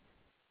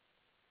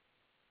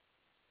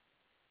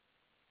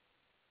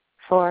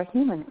 For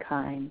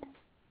humankind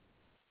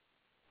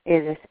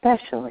is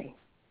especially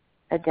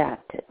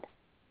adapted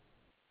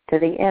to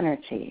the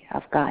energy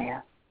of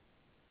Gaia.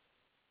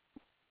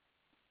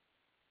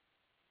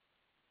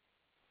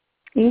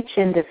 Each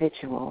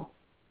individual,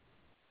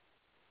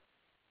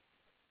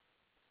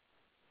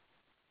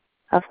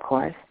 of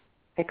course,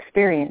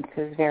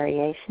 experiences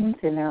variations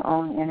in their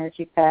own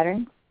energy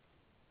patterns,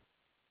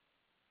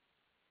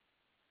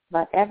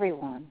 but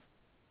everyone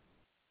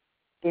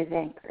is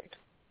anchored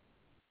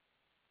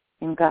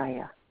in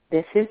Gaia.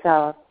 This is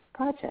our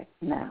project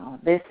now.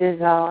 This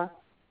is our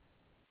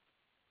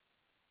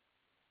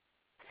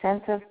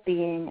sense of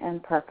being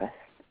and purpose.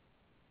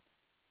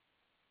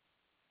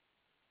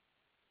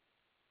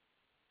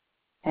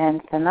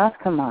 And Sanut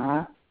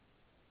Kumara,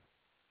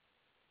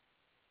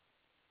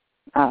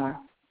 our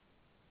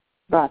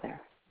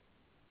brother,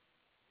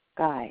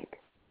 guide,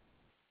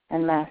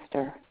 and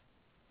master,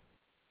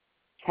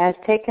 has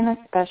taken a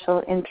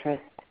special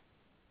interest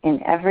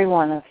in every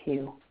one of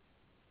you,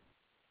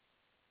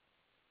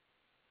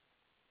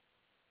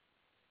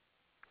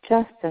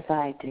 just as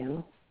I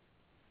do.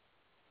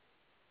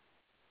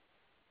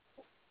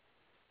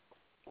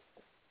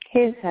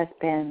 His has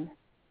been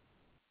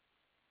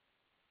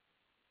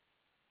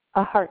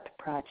a heart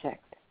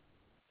project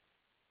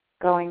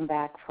going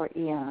back for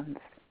eons,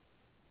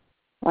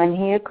 when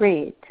he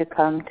agreed to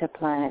come to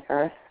planet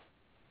Earth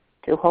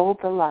to hold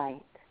the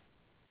light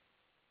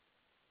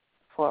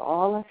for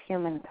all of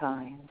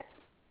humankind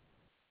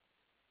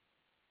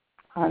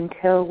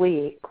until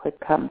we could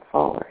come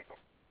forward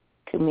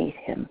to meet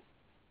him.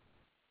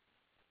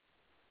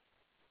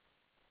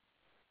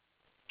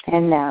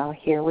 And now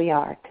here we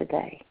are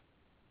today,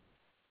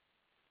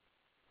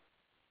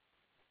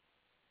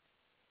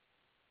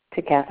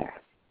 together.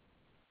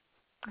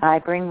 I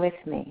bring with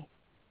me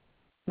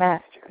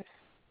masters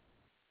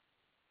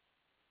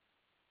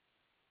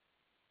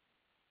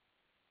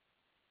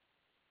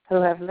who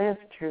have lived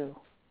through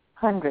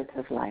hundreds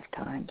of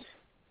lifetimes.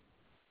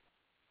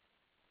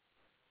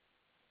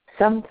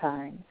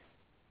 Sometimes,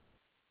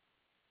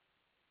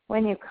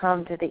 when you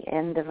come to the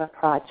end of a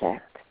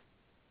project,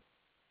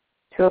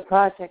 to a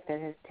project that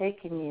has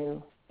taken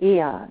you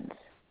eons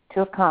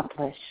to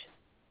accomplish,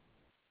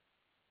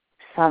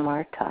 some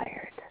are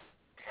tired.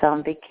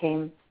 Some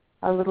became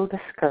a little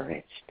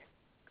discouraged.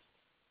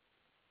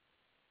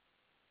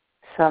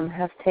 Some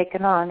have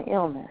taken on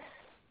illness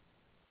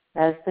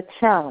as the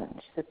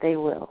challenge that they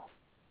will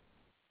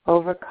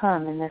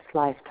overcome in this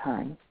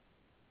lifetime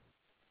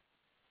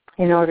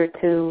in order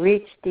to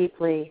reach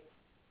deeply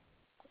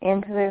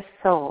into their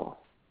soul,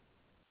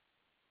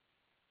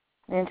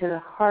 into the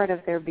heart of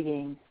their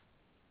being,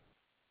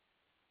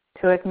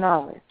 to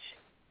acknowledge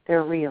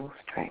their real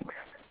strengths.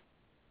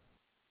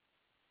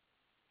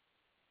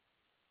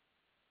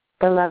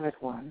 Beloved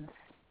ones,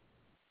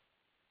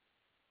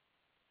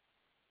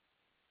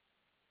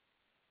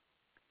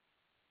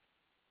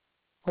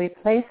 we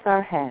place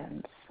our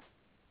hands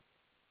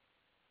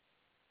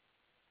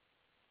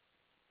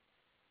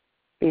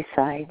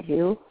beside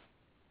you,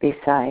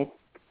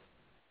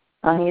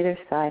 on either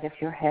side of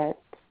your head.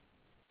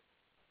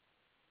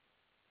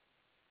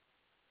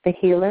 The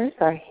healers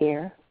are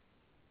here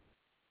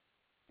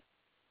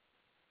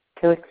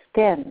to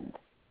extend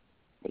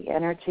the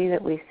energy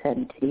that we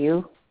send to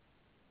you,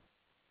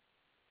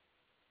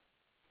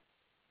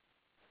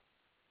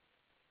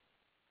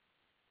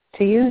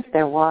 to use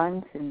their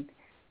wands in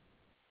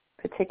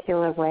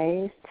particular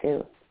ways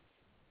to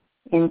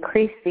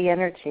increase the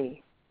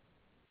energy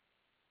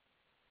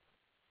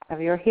of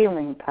your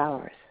healing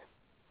powers,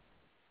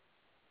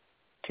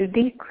 to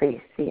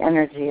decrease the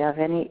energy of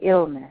any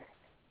illness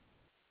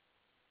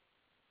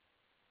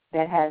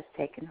that has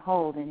taken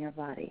hold in your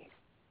body.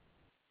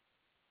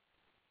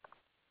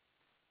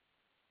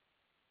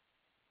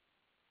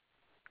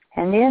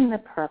 And in the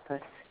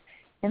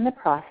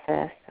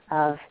process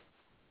of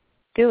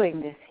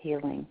doing this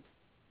healing,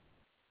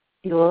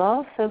 you will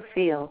also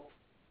feel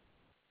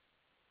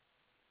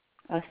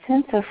a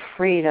sense of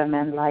freedom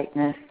and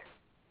lightness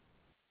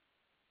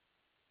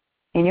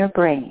in your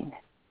brain.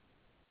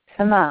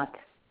 Sanat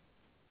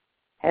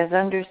has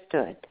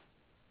understood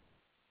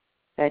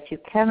that you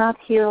cannot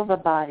heal the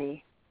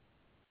body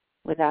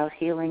without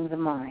healing the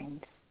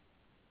mind.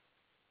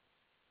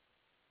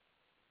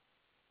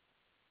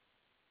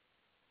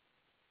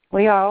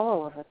 We are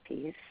all of a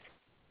piece.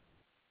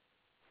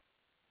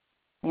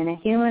 In a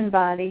human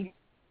body,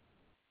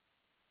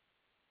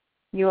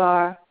 you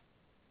are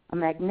a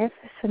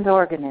magnificent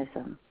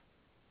organism,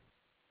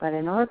 but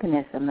an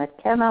organism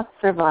that cannot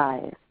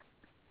survive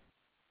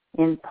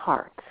in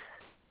parts.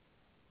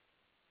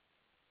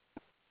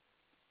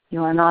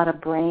 You are not a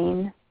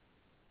brain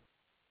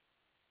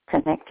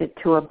connected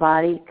to a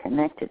body,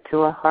 connected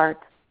to a heart.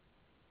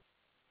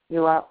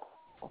 You are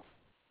all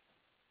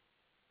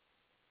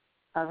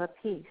of a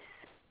piece,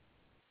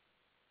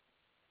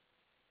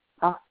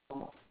 a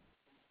whole.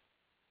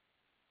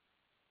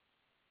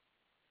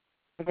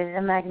 It is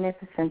a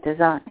magnificent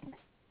design,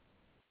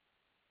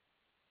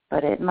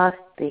 but it must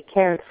be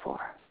cared for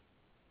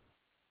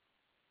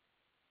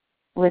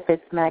with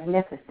its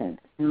magnificence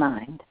in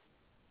mind.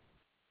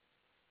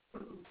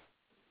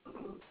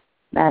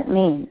 That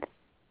means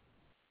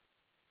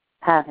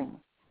having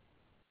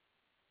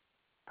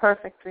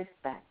perfect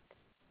respect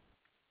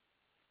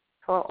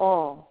for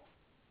all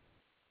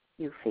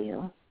you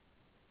feel,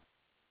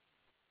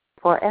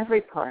 for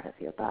every part of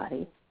your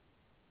body,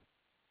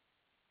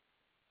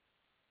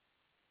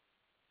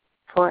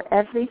 for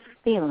every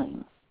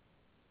feeling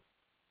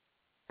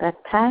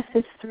that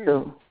passes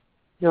through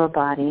your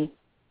body,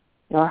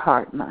 your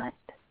heart, mind.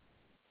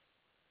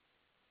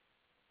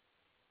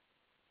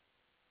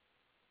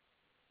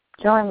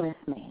 Join with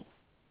me.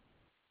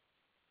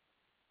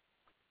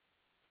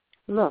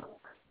 Look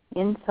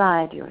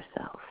inside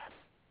yourself.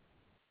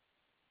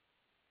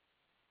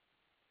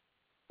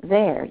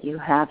 There you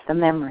have the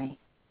memory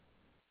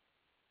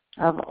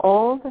of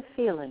all the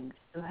feelings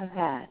you have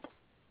had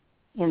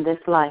in this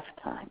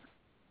lifetime.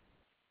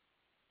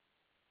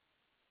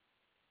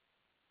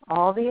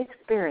 All the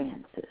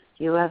experiences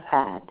you have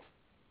had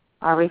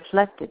are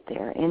reflected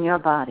there in your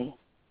body.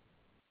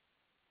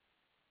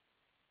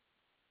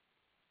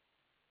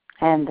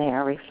 And they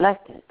are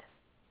reflected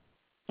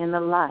in the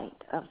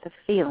light of the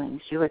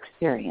feelings you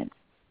experience.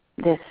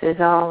 This is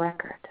our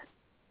record.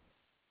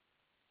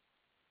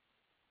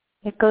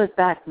 It goes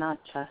back not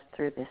just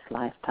through this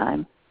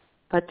lifetime,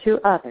 but to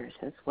others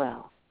as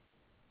well.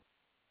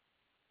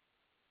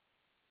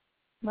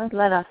 But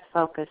let us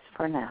focus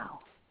for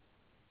now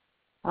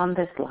on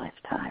this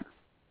lifetime.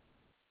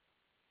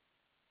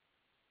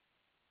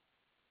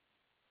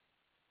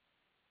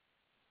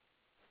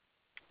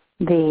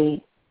 The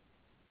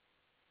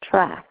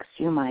tracks,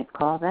 you might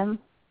call them,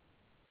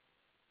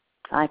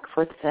 like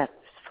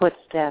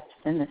footsteps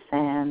in the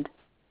sand,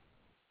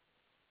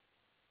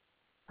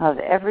 of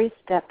every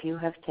step you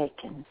have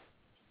taken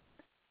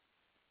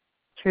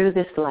through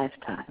this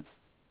lifetime.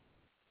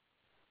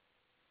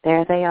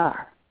 There they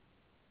are,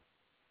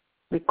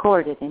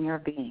 recorded in your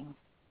being.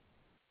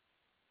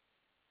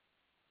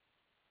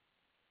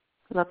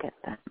 Look at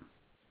them.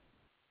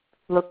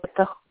 Look at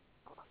the whole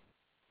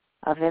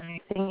of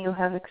everything you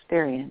have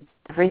experienced,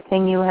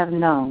 everything you have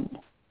known,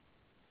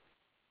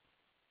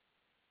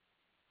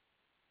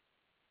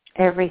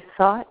 every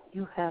thought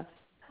you have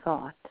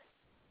thought,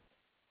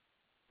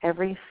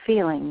 every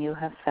feeling you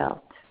have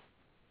felt.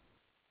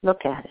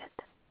 Look at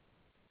it.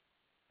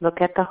 Look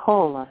at the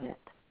whole of it.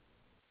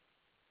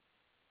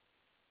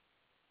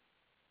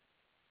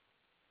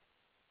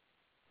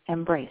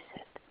 Embrace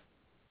it.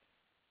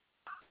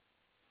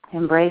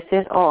 Embrace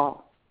it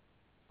all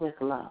with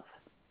love.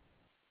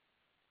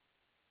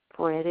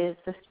 For it is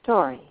the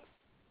story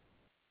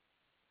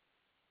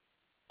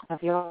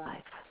of your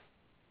life.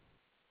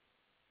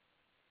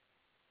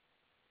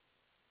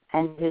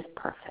 And it is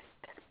perfect.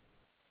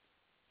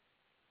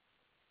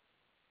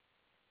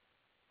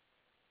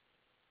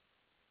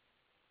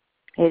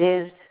 It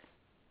is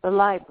the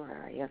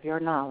library of your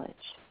knowledge.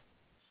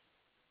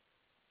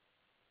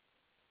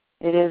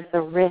 It is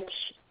the rich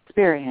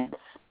experience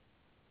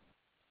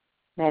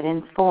that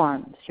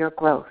informs your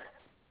growth.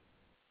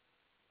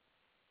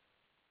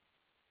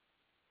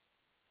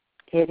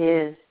 It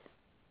is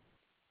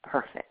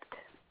perfect.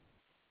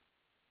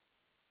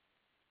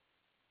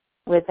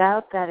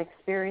 Without that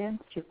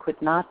experience, you could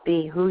not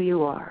be who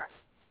you are.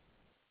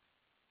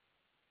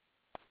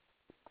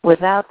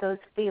 Without those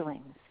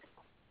feelings,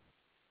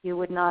 you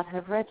would not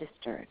have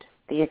registered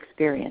the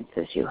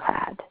experiences you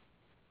had.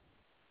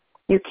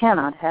 You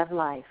cannot have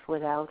life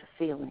without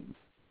feeling.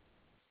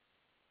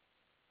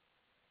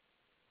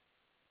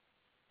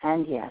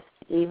 And yes,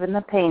 even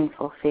the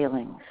painful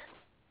feelings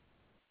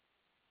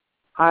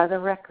are the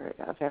record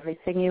of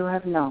everything you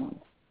have known.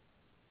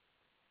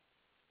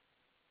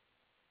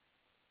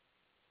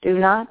 Do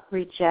not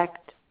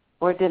reject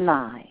or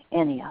deny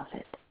any of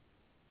it.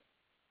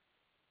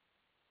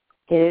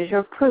 It is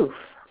your proof,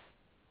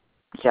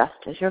 just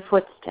as your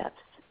footsteps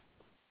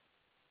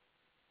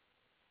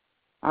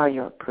are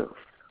your proof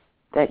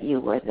that you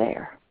were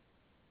there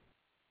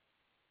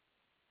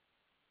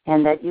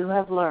and that you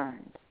have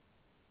learned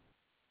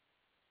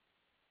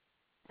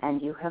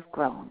and you have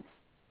grown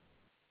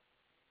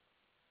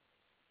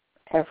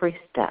every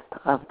step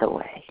of the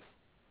way.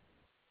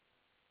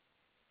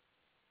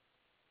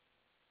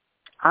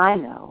 I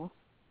know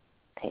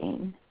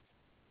pain.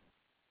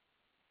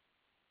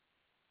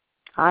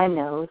 I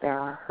know there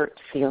are hurt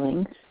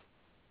feelings.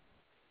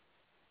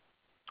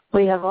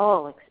 We have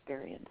all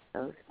experienced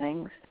those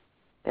things.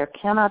 There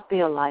cannot be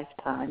a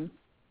lifetime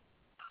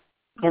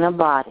in a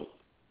body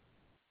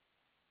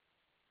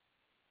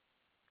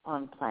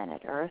on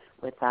planet Earth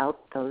without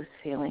those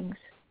feelings.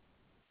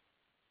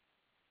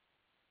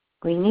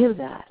 We knew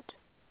that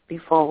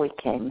before we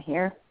came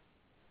here.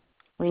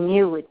 We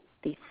knew we'd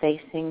be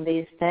facing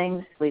these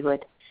things. We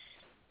would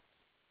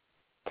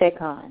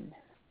take on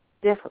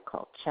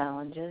difficult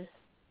challenges,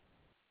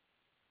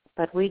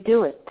 but we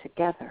do it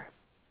together.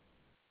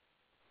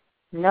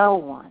 No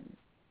one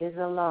is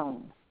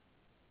alone.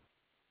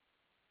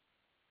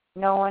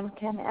 No one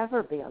can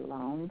ever be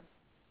alone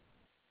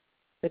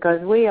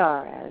because we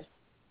are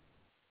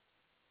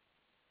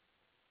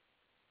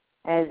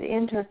as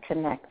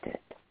interconnected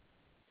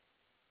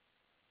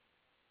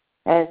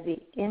as the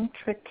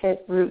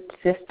intricate root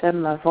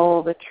system of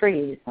all the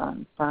trees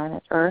on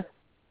planet Earth.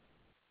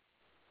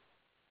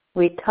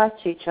 We touch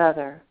each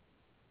other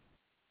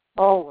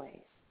always.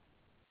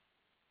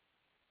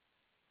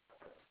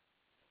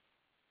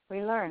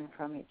 We learn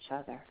from each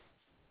other.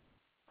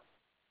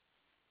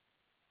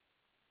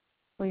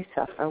 We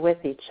suffer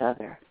with each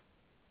other.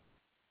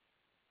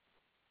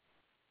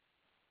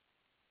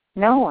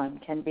 No one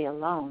can be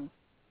alone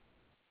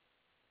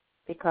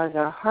because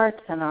our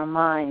hearts and our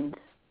minds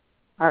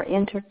are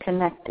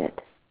interconnected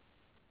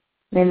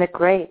in the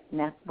great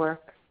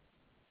network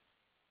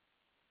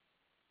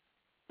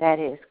that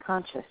is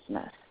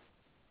consciousness.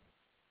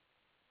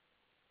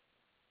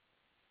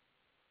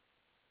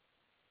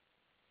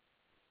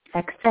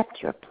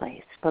 Accept your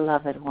place,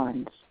 beloved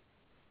ones,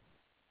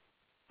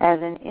 as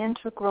an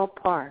integral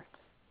part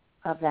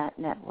of that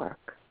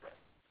network.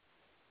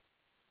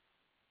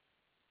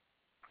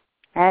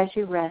 As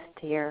you rest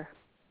here,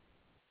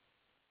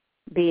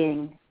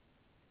 being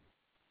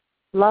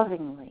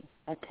lovingly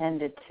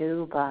attended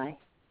to by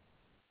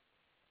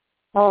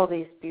all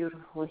these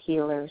beautiful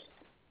healers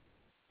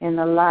in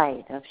the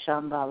light of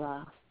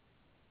Shambhala,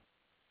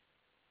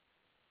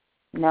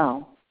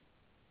 know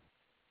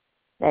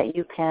that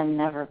you can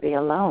never be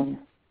alone.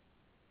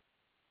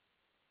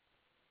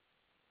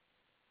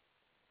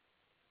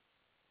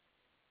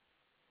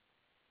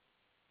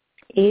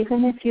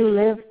 Even if you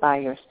live by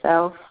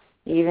yourself,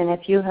 even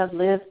if you have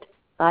lived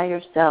by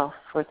yourself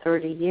for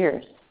 30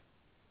 years,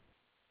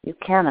 you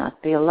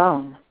cannot be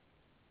alone.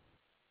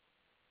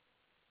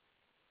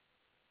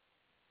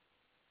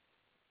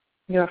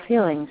 Your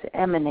feelings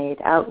emanate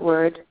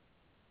outward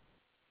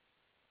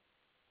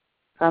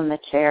from the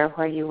chair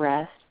where you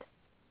rest.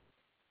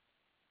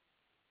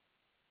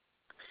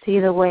 See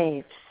the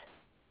waves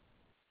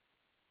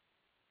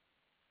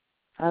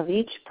of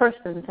each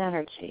person's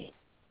energy.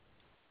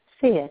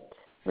 See it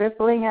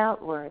rippling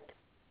outward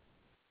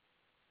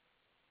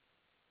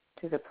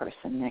to the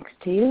person next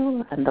to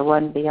you and the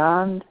one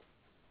beyond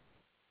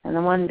and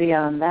the one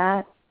beyond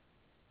that.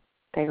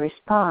 They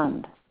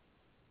respond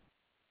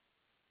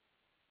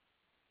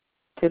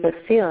to the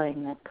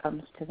feeling that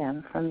comes to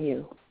them from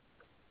you.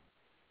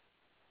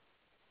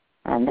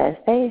 And as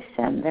they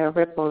send their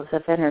ripples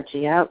of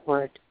energy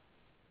outward,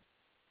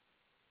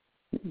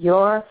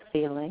 your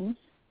feelings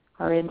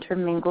are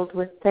intermingled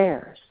with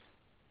theirs.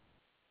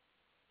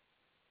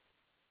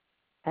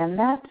 And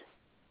that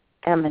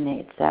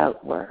emanates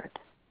outward,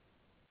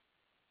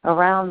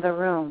 around the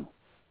room,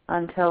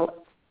 until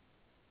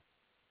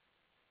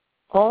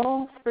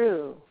all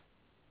through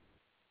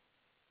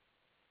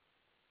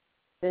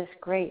this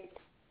great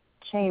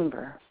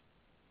chamber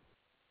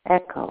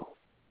echo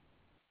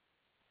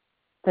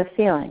the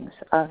feelings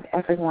of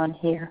everyone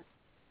here,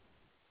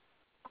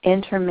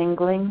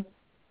 intermingling,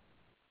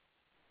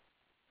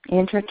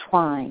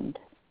 intertwined,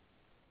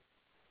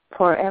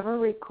 forever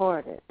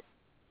recorded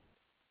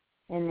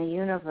in the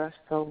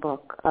universal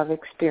book of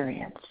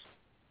experience.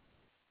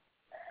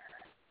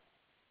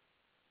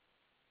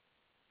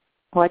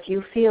 What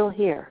you feel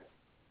here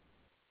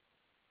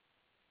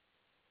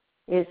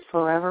is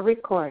forever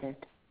recorded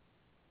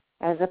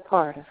as a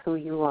part of who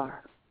you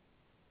are,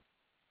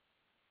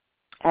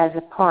 as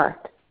a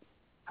part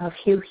of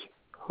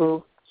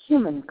who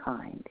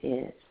humankind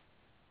is.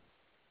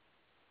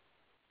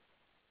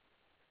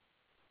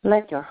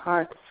 Let your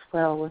heart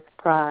swell with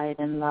pride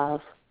and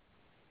love.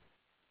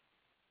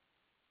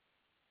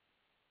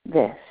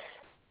 This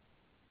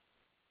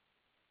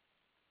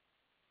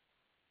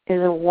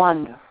is a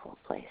wonderful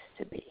place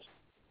to be.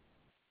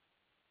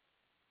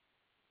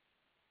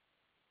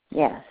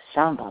 Yes,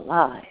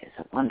 Shambhala is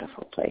a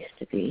wonderful place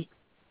to be.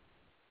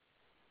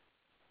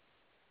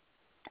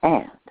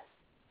 And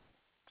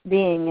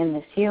being in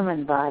this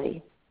human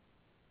body,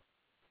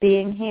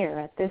 being here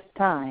at this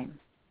time,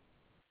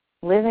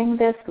 living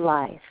this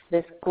life,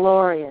 this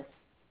glorious,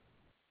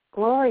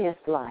 glorious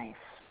life,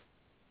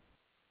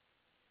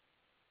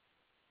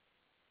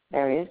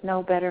 there is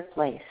no better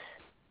place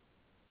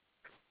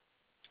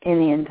in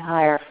the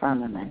entire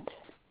firmament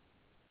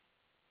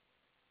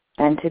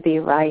than to be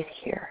right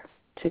here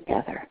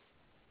together,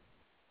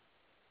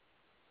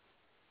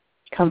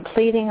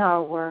 completing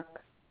our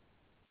work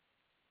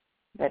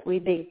that we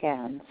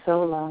began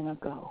so long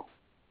ago,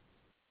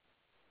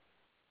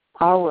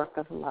 our work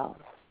of love.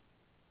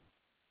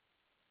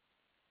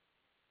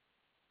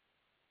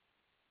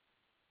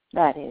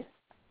 That is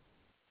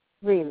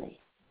really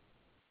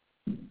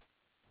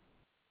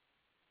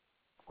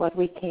what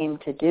we came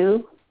to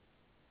do,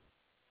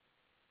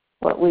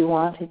 what we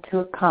wanted to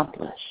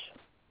accomplish.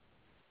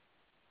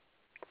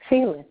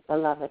 Feel it,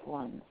 beloved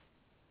ones.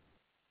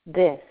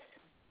 This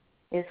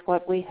is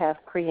what we have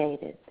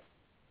created.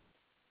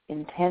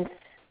 Intense,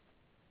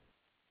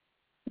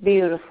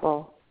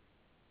 beautiful,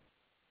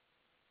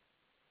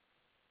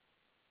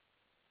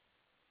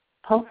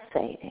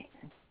 pulsating,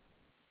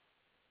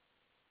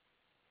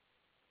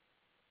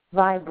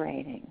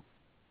 vibrating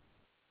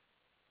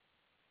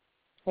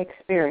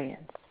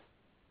experience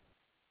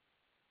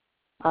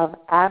of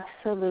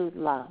absolute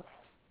love.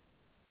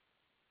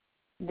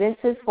 This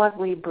is what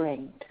we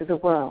bring to the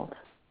world.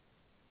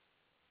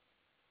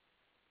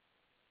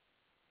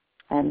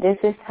 And this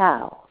is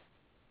how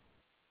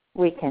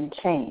we can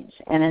change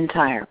an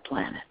entire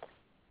planet.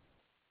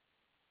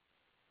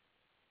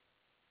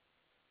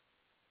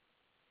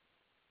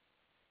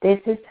 This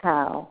is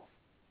how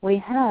we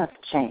have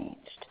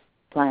changed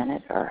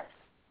planet Earth.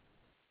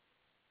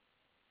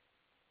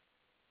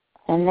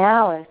 And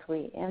now as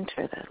we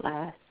enter the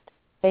last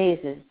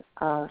phases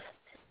of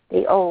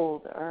the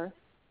old Earth,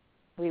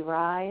 we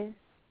rise,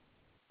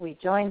 we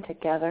join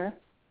together,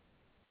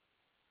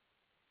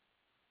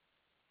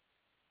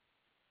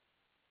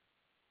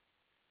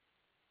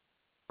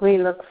 we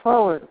look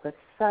forward with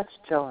such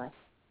joy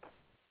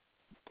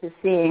to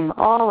seeing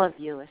all of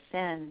you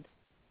ascend,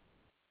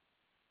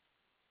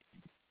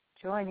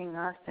 joining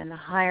us in the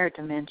higher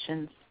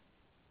dimensions.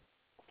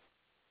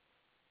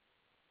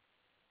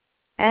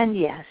 And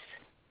yes,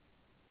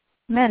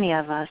 many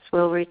of us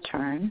will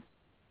return.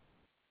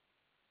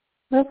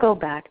 We'll go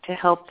back to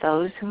help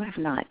those who have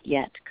not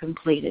yet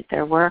completed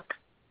their work.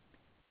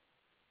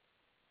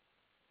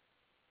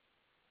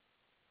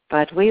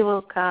 But we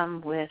will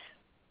come with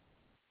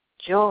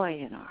joy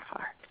in our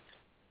hearts.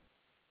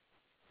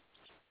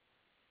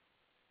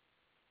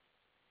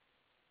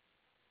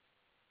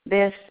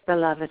 This,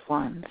 beloved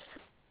ones,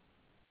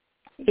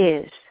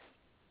 is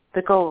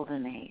the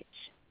golden age.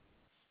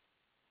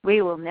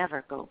 We will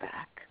never go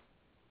back.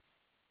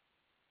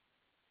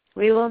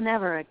 We will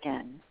never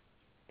again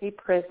be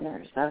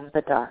prisoners of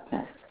the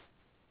darkness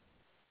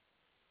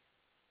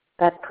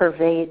that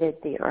pervaded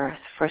the earth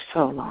for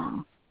so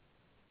long.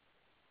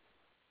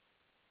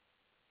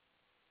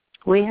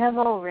 We have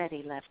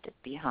already left it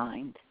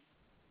behind.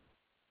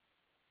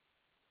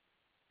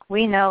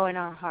 We know in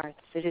our hearts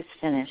it is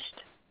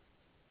finished.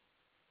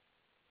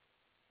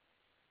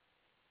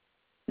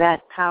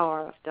 That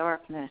power of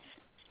darkness,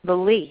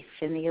 belief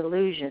in the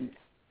illusion,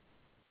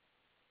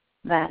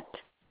 that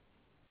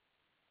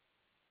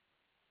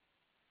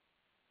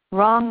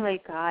wrongly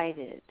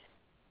guided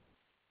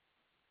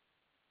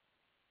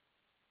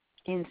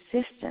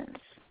insistence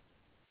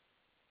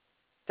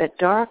that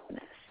darkness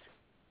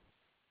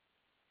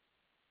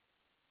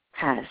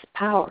has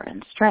power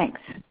and strength,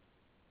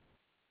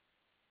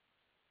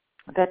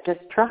 that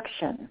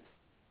destruction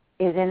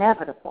is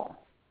inevitable,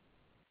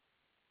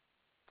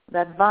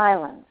 that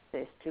violence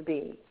is to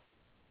be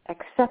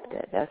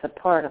accepted as a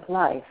part of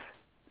life.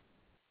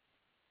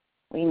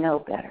 We know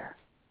better.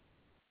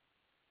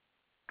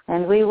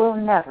 And we will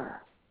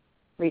never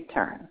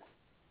return.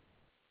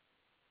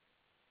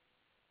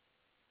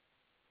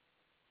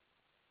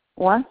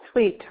 Once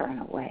we turn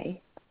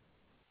away,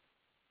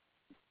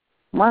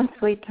 once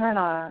we turn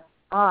our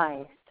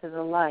eyes to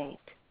the light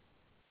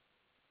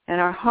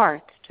and our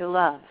hearts to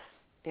love,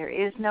 there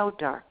is no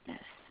darkness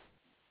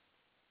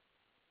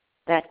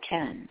that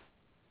can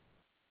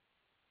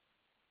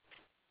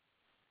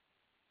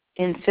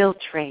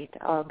infiltrate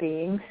our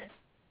beings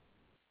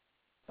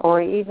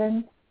or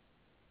even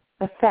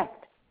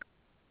affect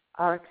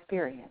our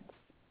experience.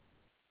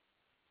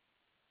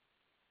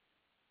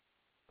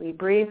 We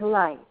breathe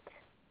light.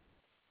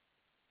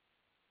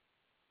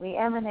 We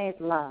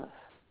emanate love.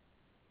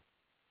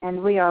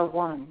 And we are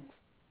one.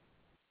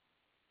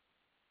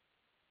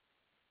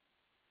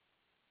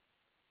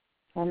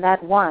 And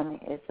that one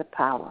is the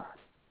power.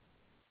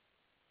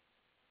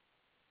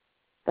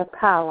 The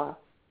power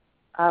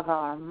of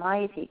our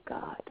mighty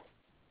God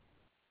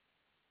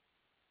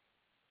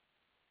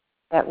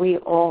that we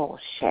all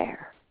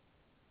share.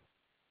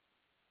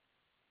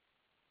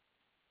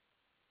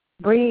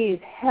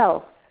 Breathe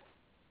health,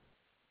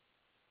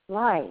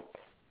 light,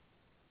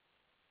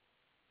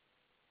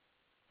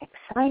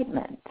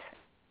 excitement,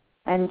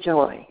 and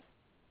joy.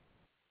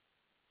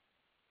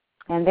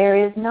 And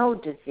there is no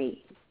disease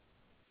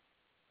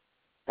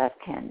that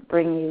can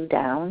bring you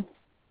down.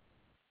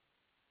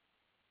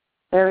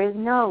 There is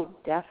no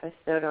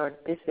deficit or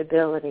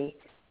disability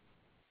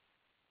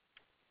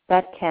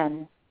that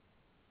can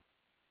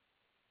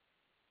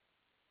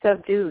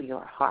subdue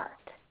your heart.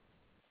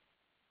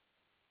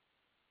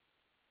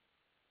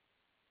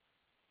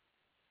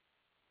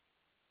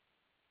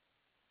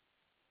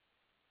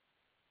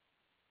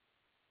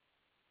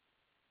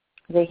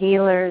 The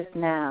healers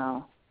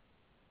now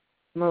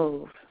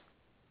move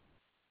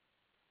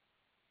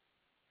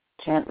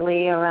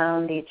gently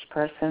around each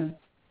person.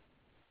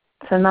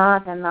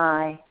 Sanat and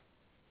I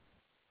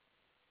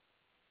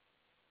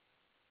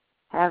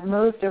have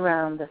moved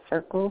around the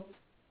circle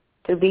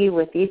to be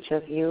with each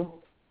of you.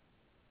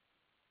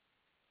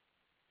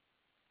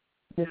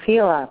 You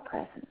feel our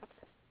presence.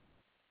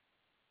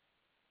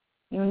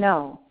 you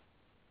know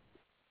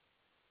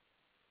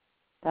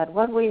that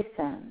what we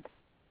send,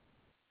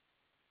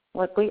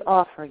 what we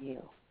offer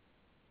you,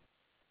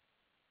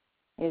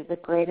 is the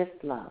greatest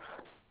love.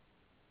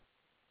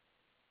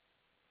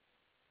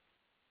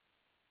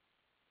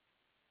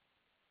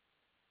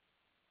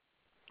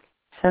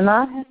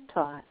 Sanat has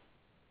taught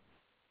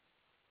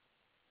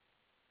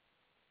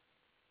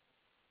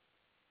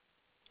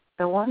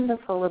the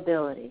wonderful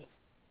ability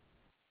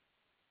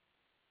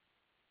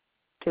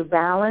to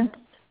balance,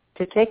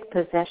 to take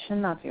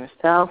possession of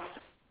yourself,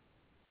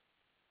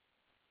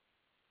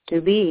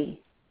 to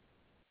be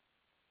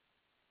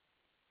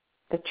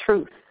the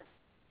truth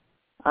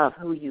of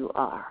who you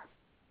are.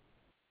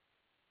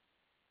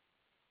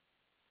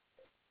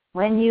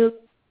 When you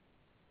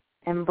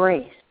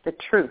embrace the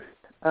truth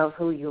of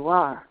who you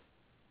are,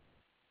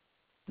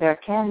 there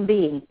can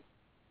be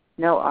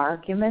no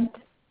argument,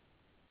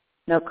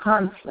 no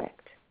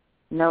conflict,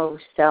 no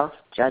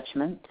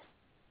self-judgment.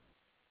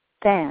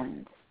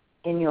 Stand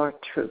in your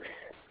truth.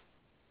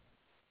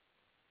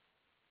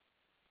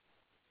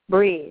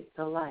 Breathe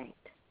the light.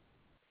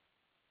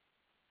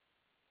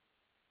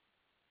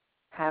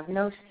 Have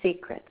no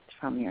secrets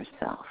from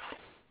yourself.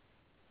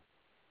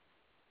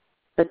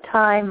 The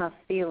time of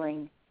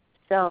feeling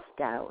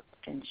self-doubt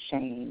and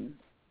shame,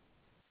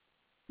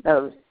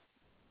 those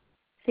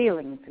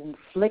feelings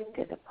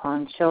inflicted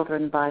upon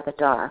children by the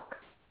dark,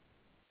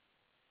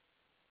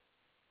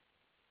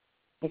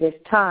 it is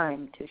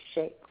time to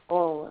shake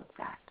all of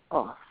that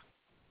off.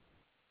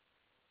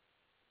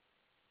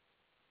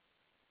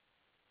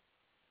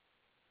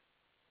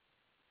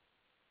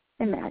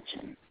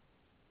 Imagine,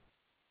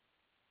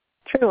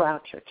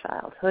 throughout your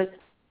childhood,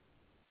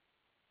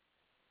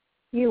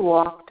 you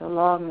walked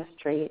along the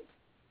street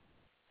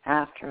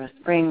after a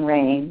spring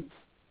rain,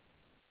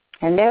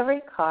 and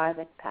every car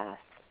that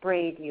passed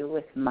sprayed you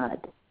with mud.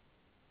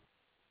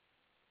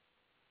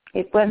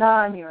 It went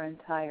on your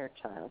entire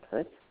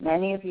childhood,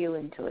 many of you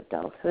into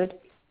adulthood.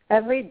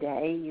 Every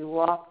day you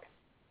walked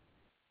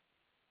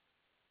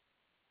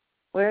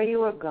where you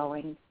were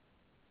going,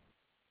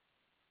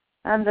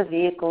 and the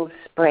vehicles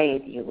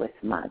sprayed you with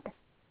mud.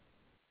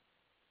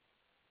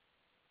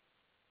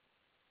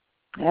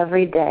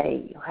 Every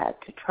day you had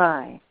to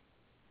try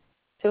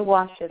to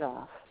wash it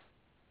off.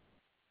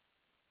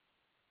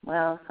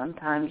 Well,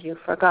 sometimes you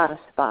forgot a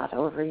spot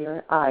over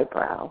your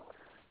eyebrow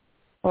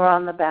or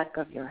on the back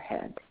of your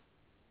head.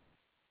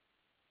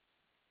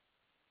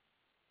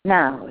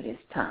 Now it is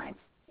time.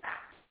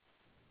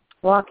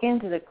 Walk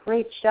into the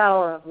great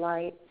shower of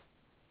light.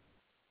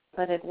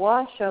 Let it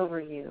wash over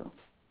you,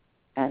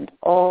 and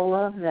all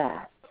of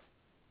that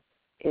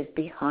is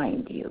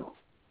behind you.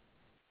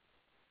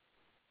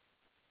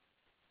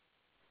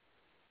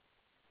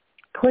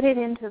 Put it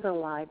into the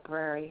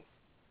library.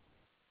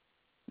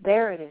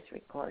 There it is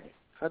recorded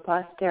for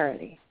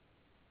posterity,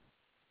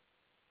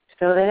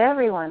 so that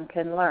everyone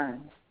can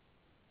learn.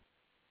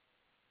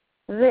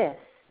 This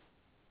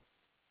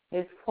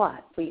is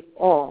what we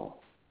all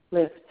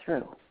live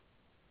through.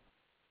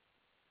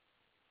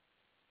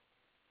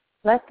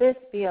 Let this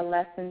be a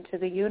lesson to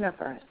the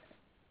universe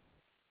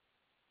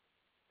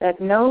that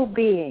no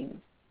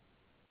being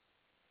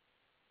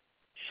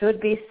should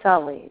be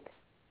sullied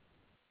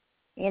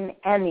in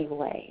any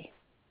way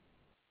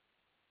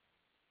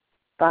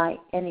by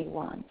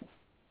anyone.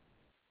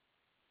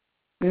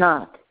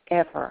 Not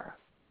ever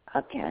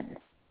again.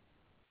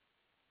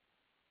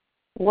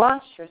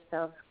 Wash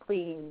yourselves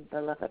clean,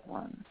 beloved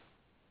ones.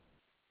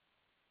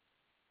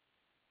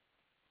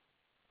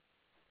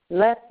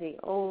 Let the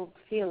old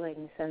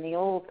feelings and the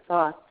old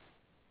thoughts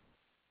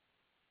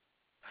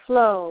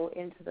flow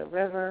into the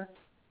river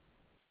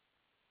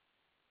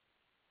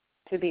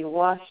to be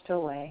washed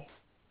away.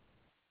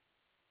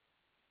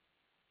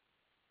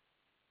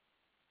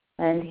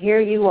 And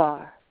here you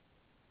are,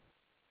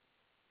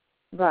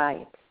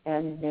 bright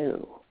and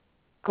new,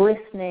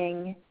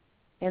 glistening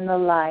in the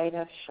light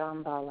of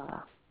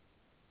Shambhala.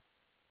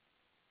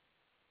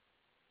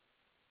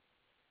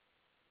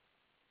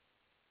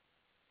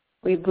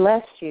 We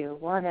bless you,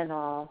 one and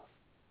all.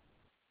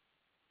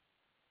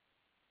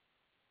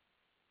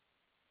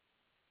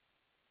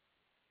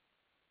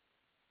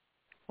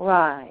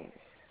 Rise.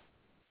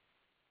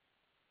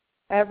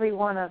 Every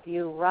one of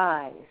you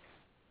rise.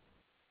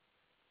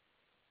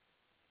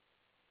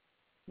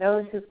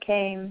 Those who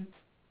came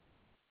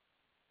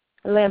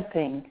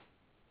limping,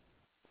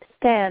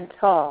 stand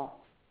tall.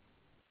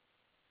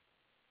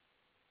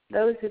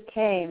 Those who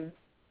came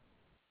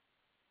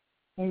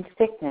in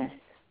sickness,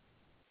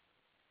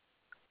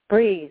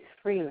 breathe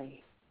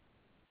freely.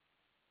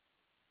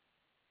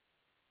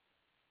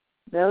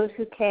 Those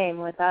who came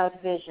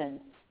without vision,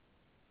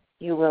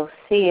 you will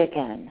see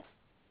again.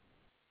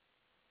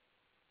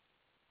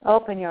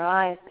 Open your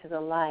eyes to the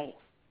light.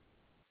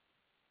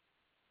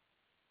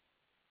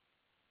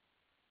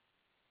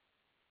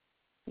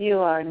 You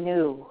are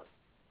new.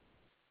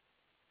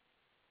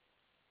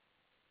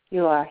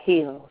 You are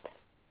healed.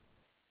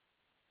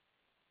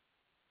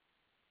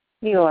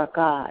 You are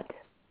God.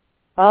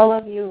 All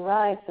of you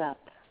rise up.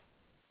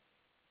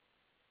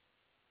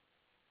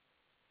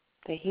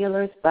 the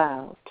healers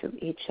bow to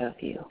each of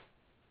you.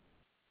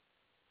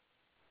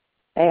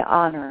 They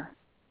honor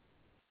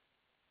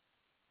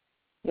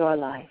your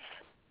life.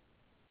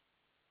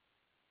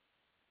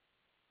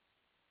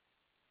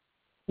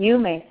 You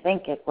may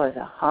think it was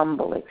a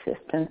humble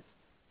existence.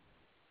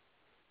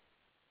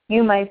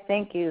 You may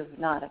think you've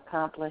not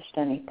accomplished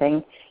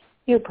anything.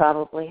 You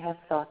probably have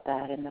thought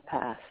that in the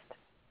past.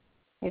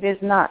 It is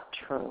not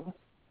true.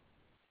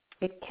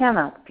 It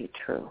cannot be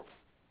true.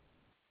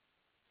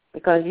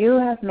 Because you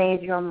have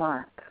made your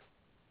mark,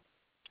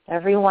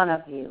 every one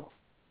of you,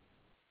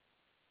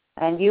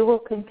 and you will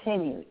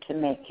continue to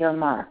make your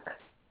mark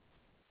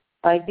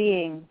by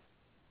being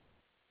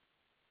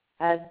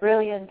as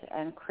brilliant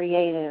and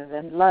creative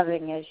and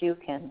loving as you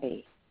can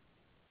be.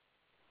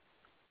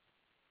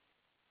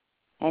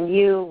 And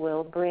you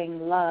will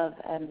bring love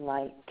and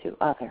light to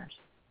others.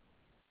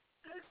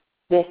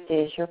 This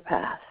is your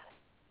path.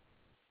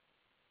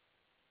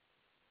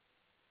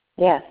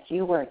 Yes,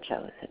 you were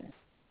chosen.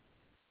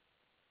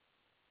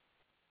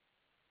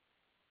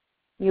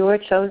 You were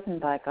chosen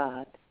by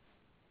God.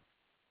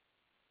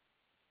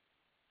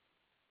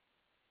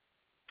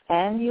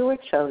 And you were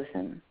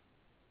chosen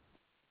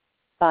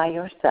by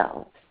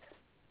yourselves.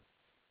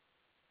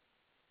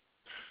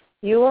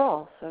 You were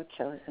also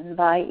chosen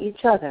by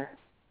each other.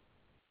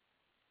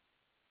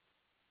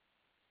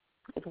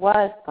 It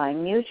was by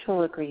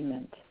mutual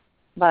agreement,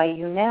 by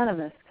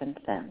unanimous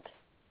consent,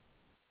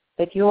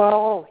 that you are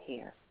all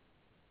here.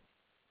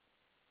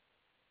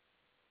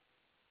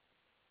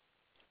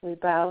 We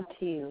bow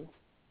to you,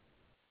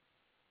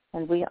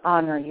 and we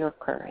honor your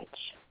courage.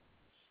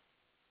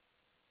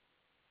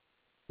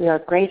 We are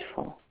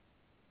grateful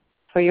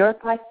for your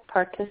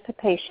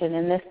participation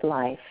in this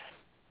life.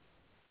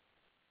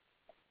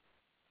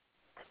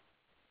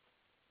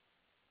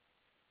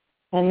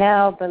 And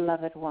now,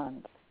 beloved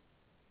ones,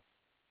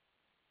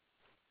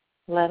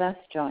 let us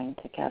join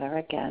together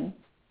again.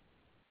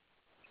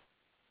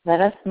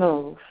 Let us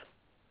move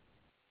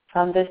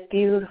from this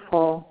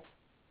beautiful,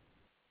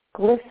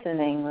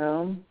 glistening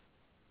room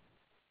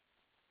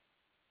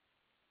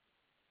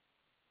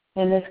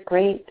in this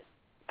great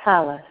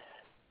palace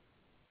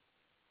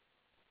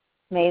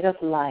made of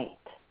light.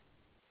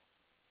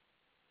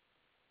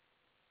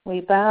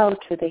 We bow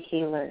to the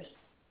healers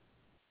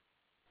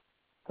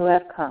who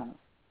have come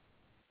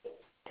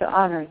to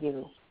honor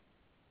you,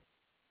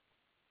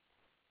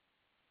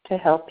 to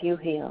help you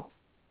heal.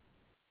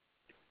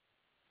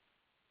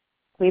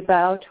 We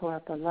bow to our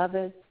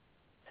beloved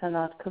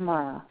Sanut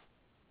Kumara,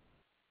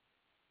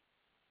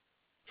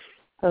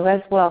 who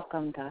has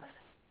welcomed us.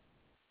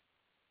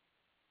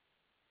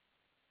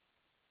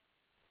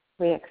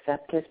 We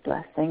accept his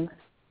blessings.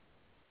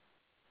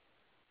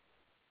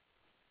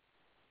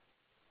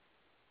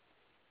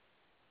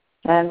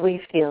 And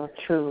we feel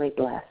truly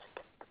blessed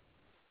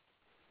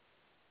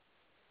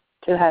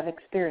to have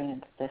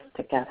experienced this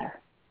together.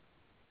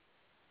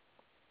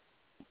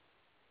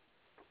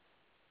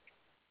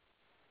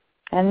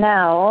 And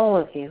now, all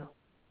of you,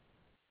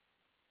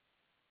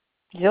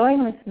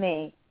 join with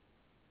me.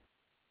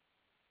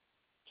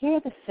 Hear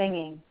the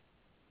singing.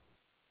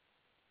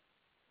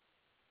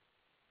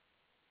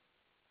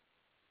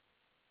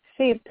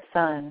 See the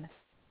sun.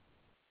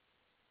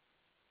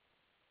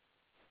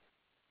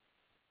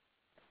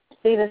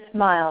 See the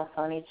smiles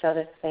on each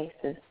other's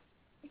faces.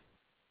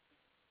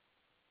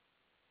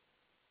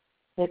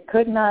 It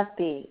could not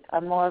be a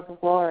more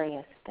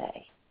glorious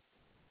day.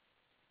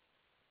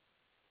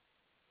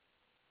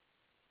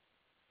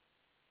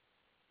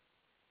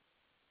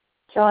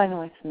 Join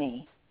with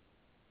me,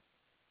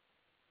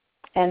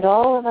 and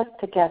all of us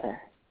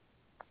together,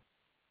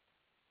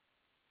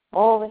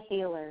 all the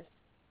healers,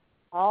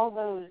 all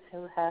those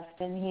who have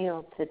been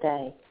healed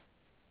today,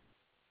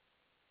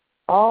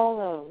 all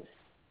those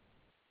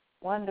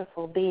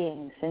wonderful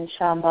beings in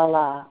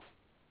Shambhala,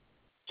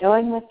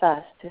 join with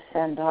us to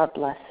send our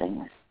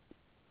blessings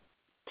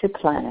to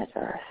planet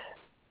Earth.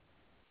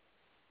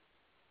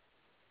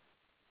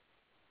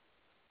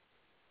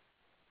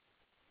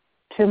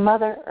 To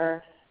Mother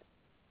Earth,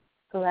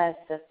 who has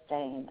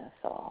sustained us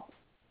all.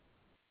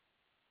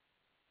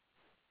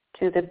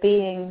 To the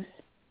beings,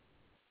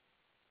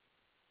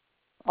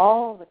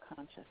 all the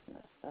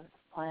consciousness of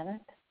the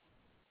planet,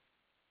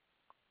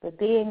 the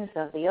beings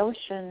of the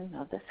ocean,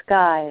 of the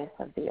sky,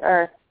 of the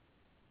earth,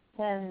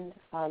 send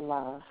our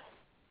love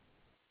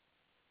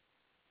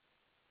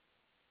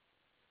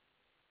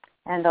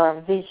and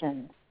our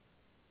vision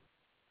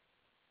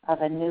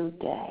of a new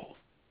day,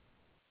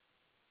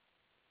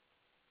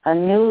 a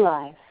new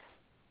life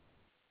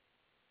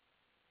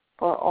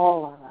for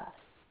all of us.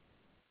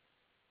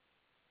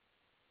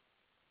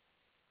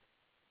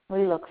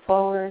 We look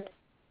forward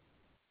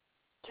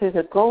to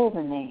the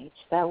golden age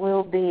that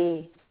will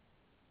be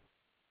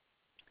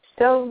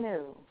so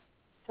new,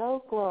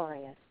 so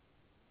glorious,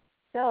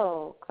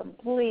 so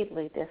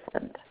completely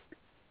different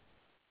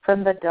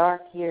from the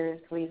dark years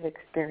we've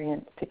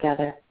experienced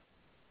together.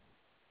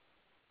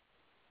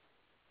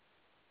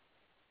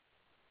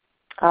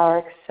 Our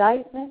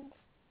excitement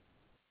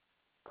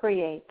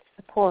creates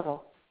the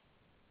portal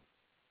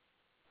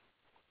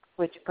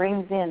which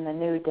brings in the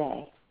new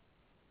day.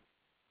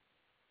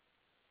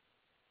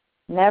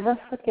 Never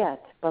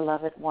forget,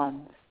 beloved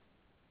ones,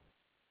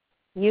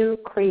 you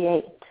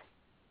create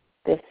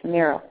this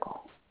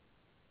miracle.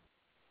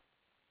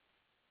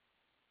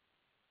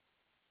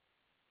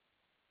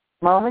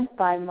 Moment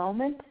by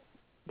moment,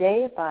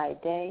 day by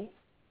day,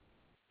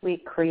 we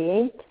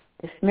create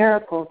this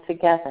miracle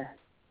together.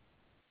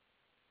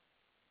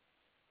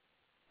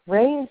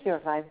 Raise your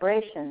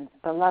vibrations,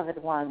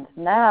 beloved ones,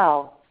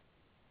 now.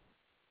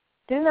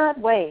 Do not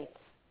wait.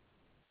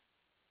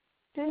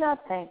 Do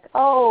not think,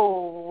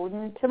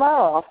 oh,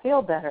 tomorrow I'll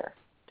feel better.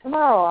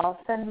 Tomorrow I'll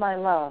send my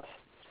love.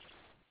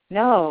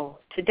 No,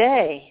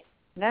 today,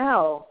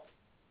 now.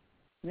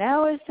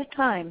 Now is the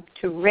time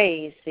to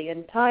raise the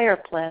entire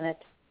planet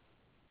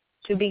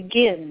to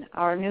begin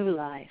our new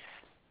life.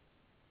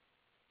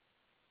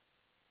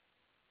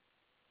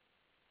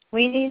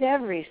 We need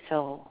every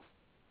soul,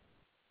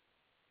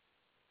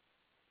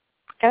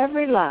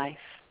 every life,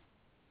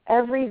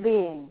 every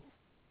being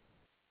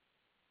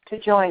to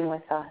join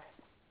with us,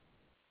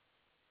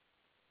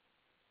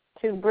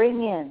 to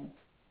bring in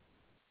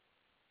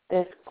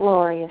this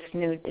glorious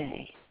new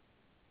day.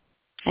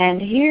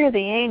 And hear the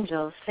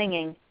angels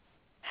singing,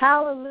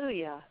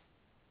 hallelujah,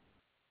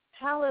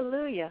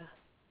 hallelujah,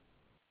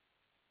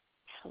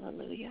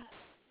 hallelujah.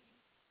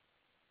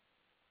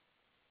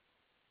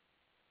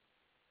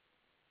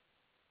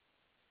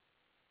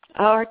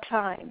 Our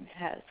time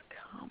has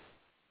come.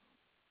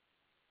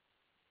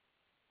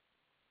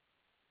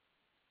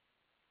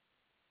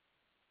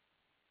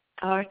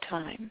 Our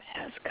time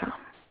has come.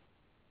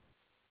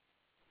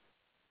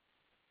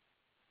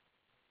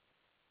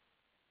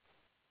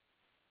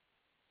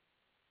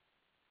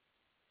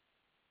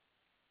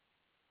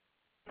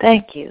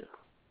 Thank you,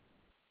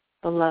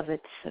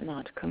 beloved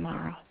Sanut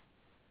Kumara.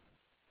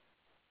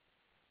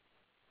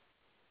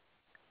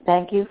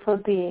 Thank you for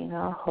being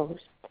our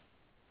host,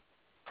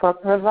 for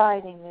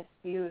providing this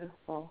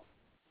beautiful,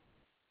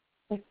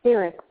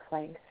 etheric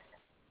place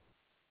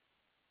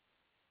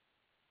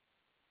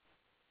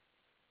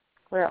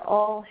where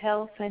all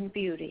health and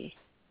beauty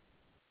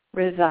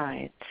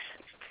resides.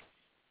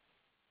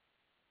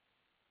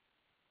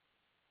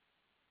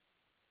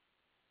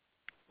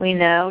 We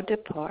now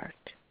depart.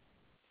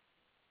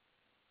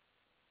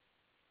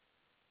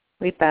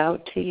 We bow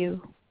to you.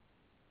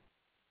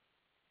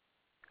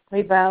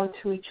 We bow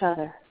to each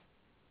other.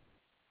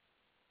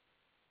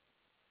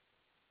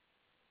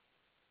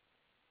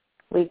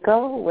 We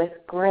go with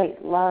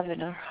great love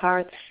in our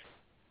hearts,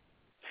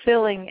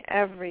 filling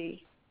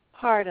every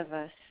part of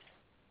us.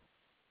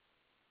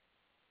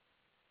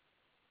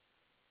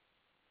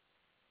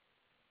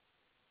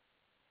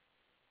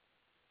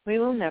 We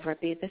will never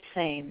be the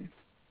same.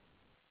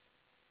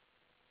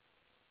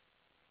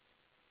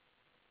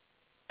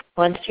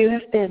 Once you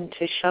have been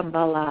to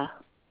Shambhala,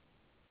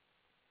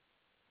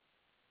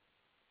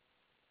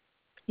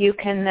 you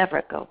can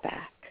never go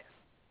back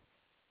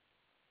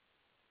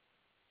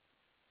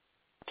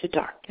to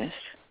darkness.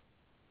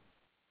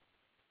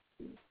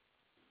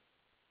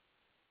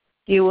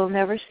 You will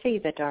never see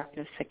the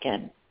darkness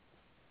again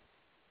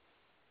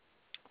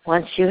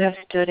once you have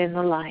stood in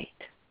the light.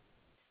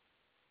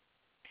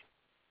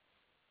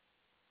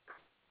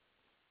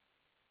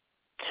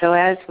 So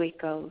as we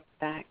go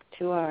back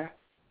to our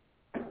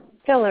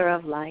pillar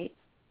of light,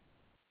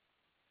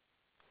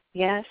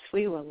 yes,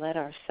 we will let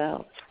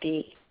ourselves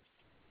be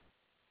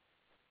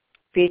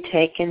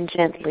taken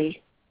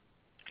gently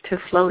to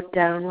float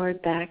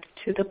downward back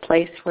to the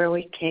place where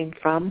we came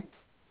from.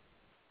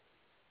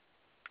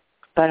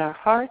 But our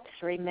hearts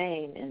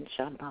remain in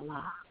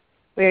Shambhala,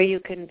 where you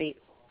can be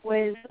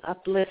always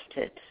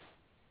uplifted,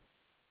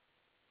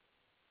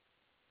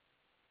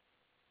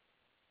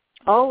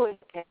 always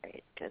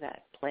carried to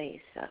that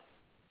place of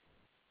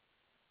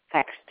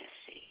ecstasy.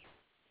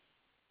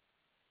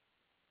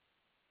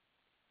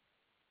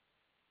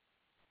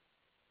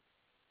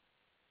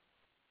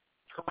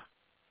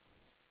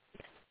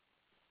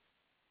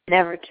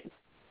 Never too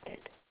good.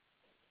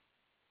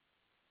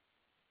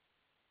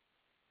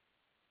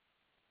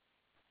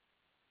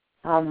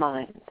 Our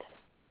minds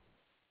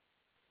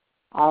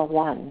are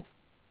one.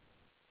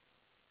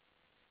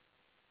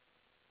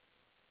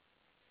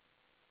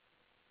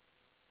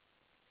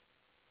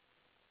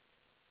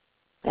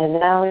 And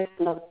now we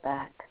look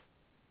back.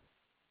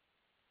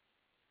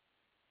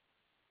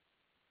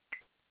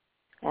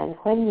 And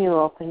when you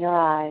open your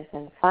eyes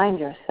and find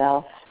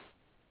yourself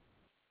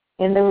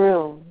in the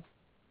room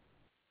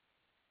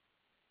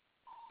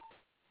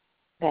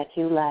that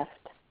you left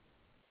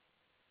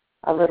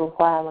a little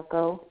while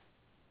ago,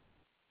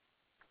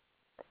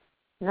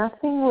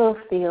 nothing will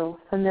feel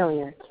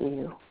familiar to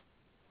you.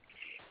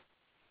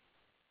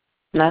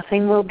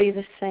 Nothing will be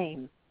the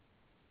same.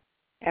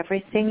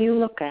 Everything you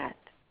look at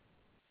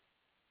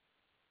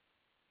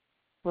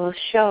will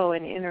show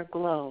an inner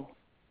glow.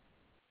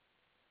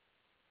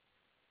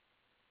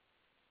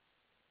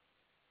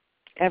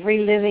 Every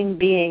living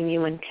being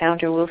you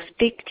encounter will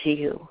speak to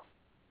you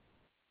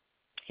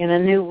in a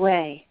new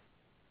way.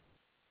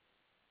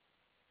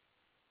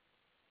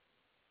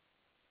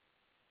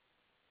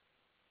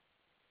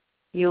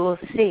 You will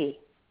see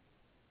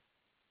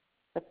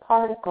the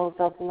particles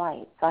of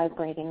light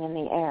vibrating in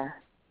the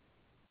air.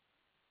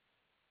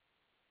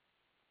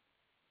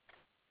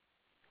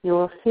 You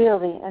will feel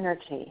the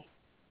energy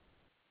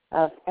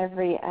of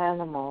every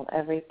animal,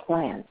 every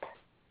plant.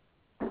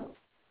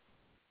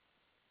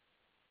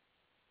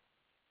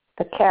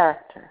 The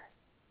character,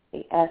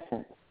 the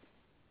essence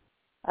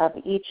of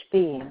each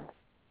being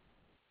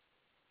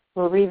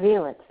will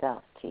reveal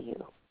itself to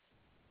you.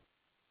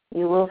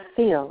 You will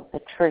feel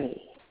the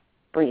tree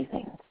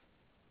breathing.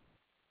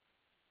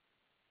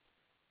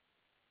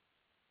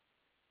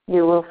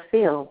 You will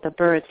feel the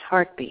bird's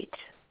heartbeat,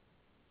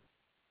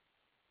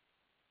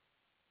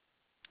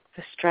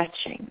 the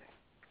stretching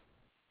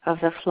of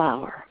the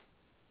flower,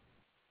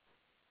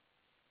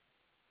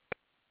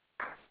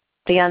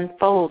 the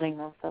unfolding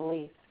of the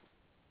leaf.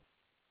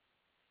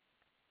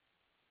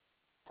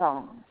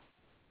 Song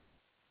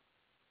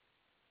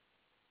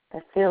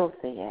that fills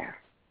the air.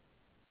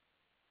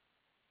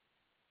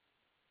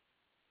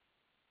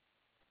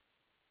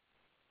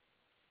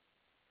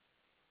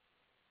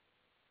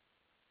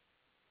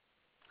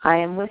 I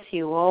am with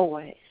you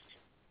always.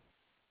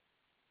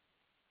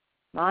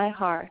 My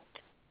heart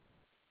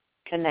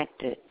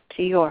connected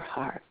to your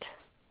heart.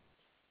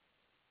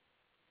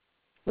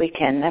 We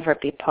can never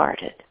be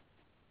parted.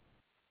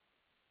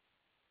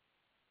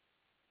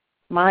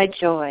 My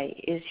joy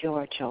is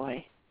your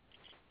joy.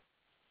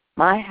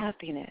 My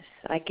happiness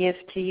I give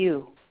to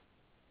you.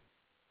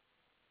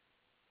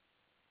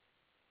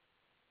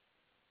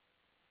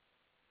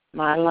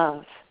 My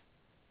love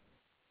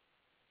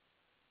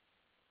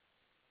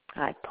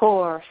I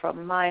pour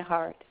from my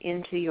heart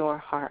into your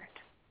heart.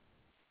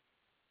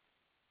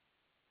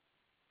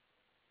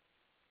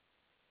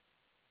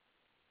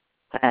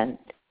 And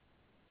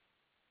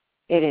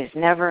it is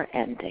never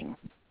ending.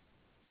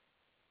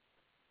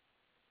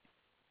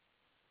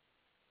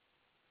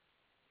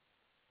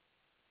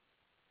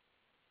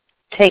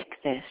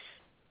 Take this,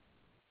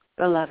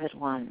 beloved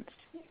ones,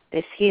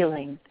 this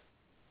healing,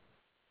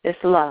 this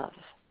love,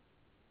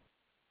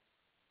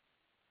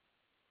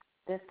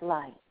 this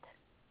light.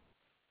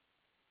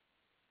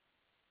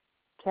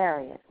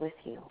 Carry it with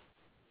you.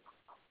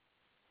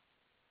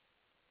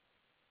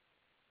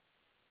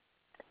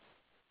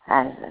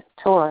 As a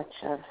torch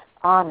of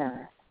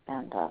honor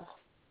and of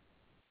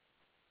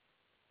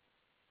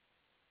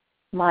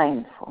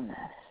mindfulness,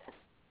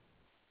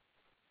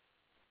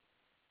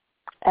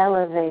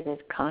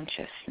 elevated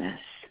consciousness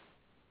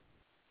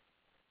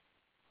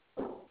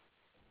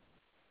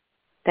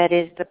that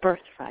is the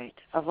birthright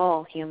of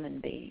all human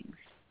beings.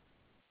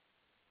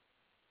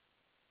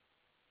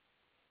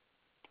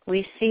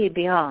 We see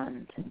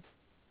beyond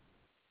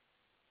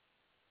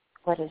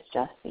what is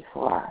just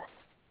before us.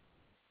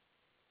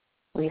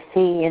 We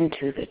see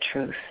into the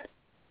truth.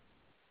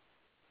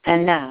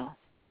 And now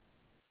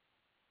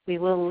we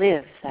will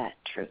live that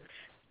truth.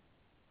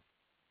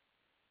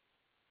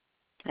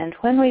 And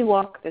when we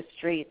walk the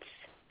streets,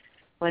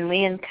 when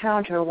we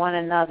encounter one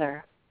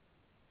another,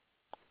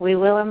 we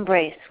will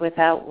embrace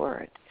without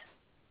words.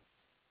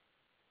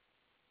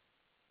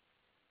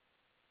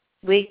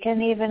 We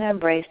can even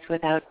embrace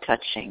without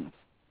touching,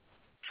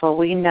 for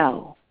we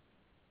know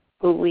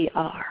who we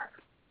are.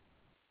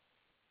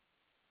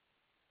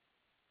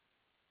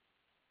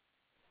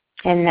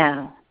 And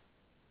now,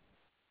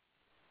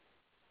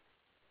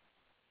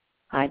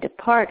 I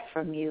depart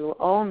from you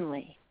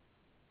only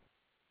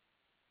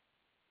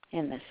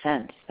in the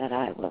sense that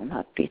I will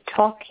not be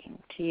talking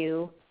to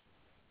you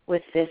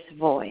with this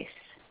voice.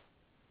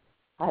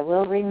 I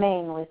will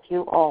remain with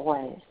you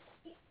always.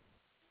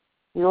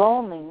 You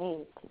only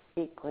need to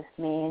speak with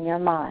me in your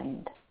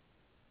mind.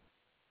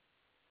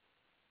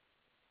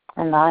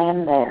 And I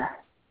am there.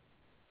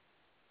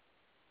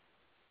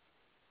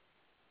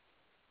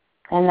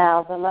 And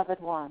now, beloved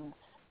ones,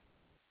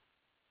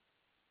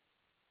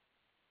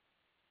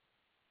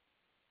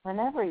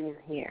 whenever you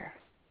hear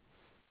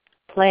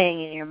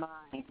playing in your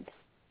mind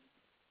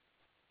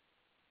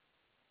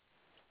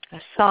a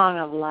song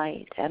of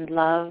light and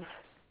love,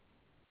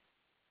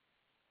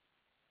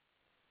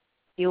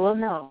 you will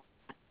know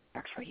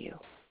it's for you.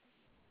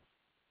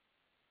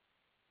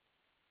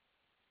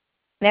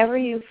 Whenever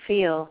you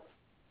feel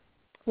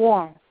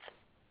warmth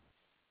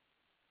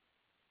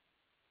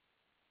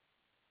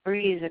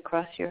breeze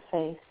across your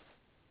face,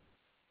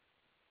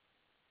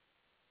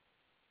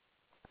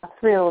 a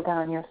thrill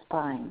down your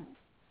spine,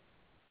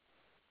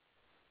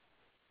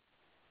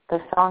 the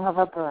song of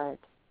a bird,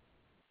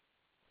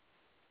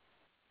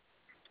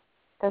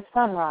 the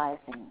sun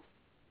rising,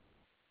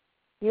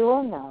 you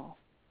will know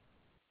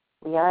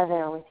we are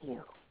there with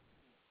you.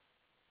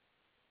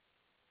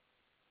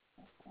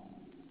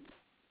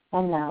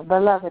 And now,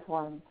 beloved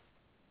ones,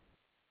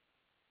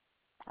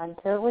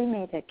 until we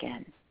meet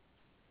again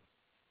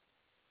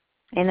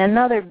in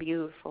another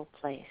beautiful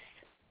place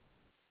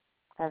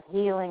of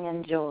healing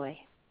and joy,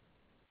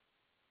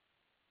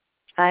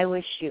 I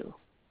wish you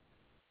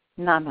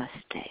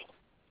Namaste.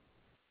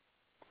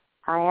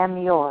 I am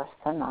your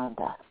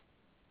Sananda.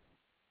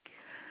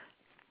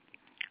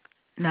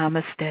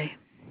 Namaste.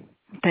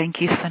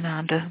 Thank you,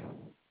 Sananda.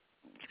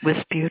 It was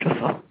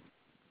beautiful.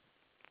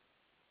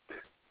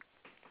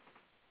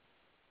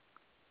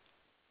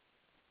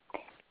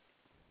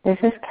 This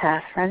is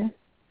Kathryn.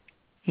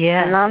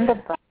 Yes.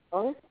 Sananda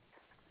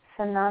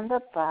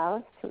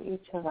bows to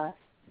each of us.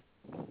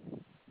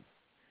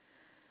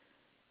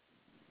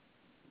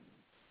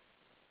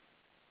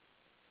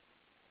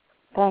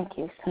 Thank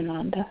you,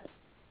 Sananda.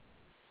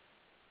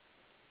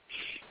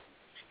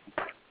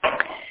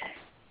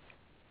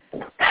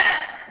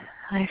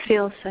 I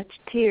feel such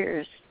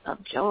tears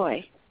of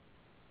joy.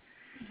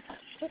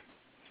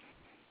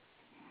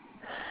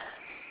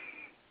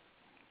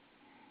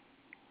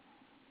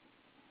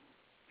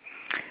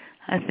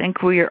 I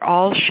think we are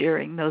all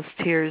sharing those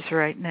tears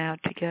right now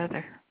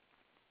together.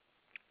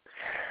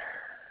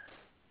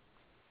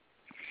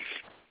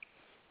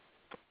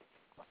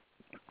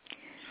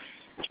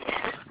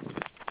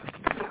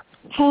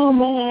 Oh,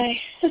 my.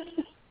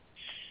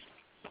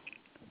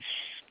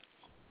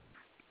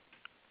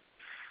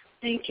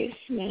 Thank you,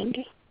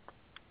 Samantha.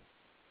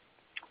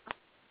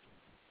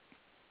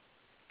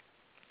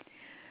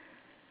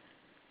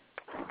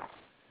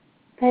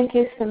 Thank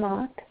you,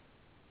 Sanat.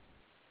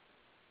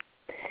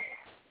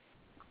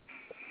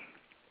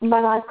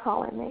 But I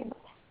call her name.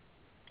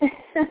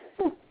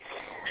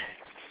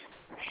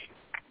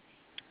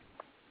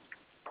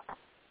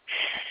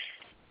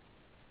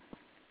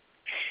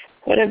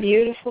 What a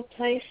beautiful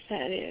place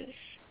that is.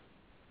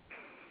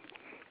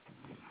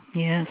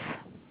 Yes.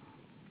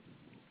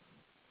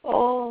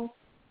 All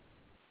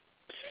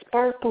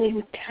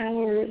sparkling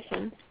towers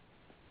and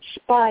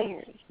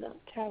spires, not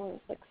towers,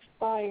 like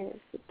spires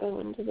that go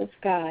into the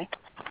sky.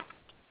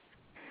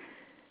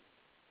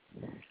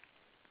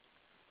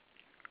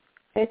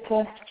 It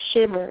just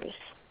shimmers.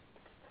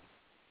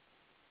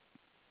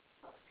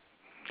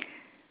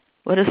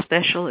 What a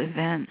special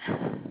event.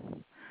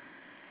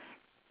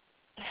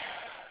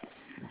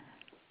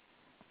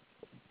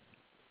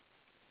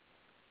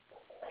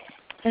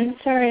 I'm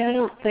sorry, I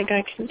don't think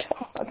I can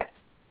talk.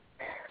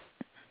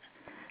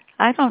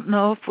 I don't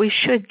know if we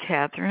should,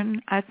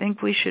 Kathryn. I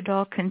think we should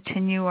all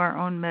continue our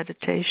own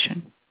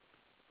meditation.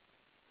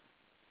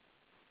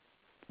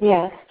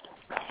 Yes.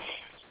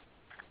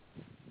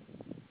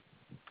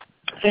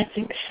 I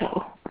think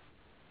so.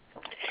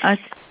 I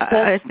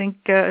think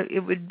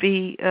it would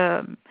be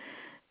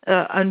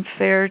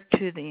unfair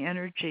to the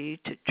energy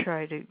to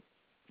try to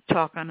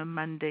talk on a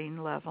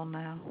mundane level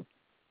now.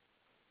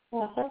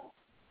 Uh-huh.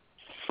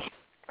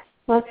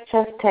 Let's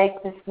just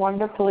take this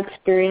wonderful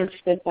experience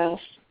with us.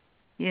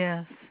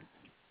 Yes.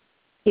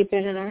 Keep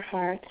it in our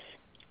hearts.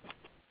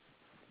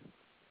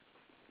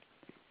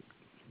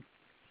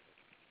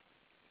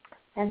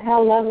 And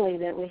how lovely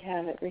that we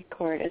have it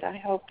recorded. I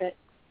hope it.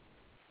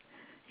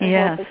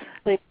 Yes.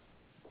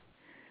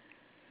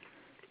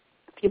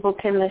 People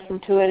can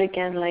listen to it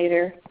again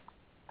later,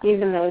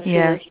 even those who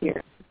are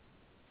here.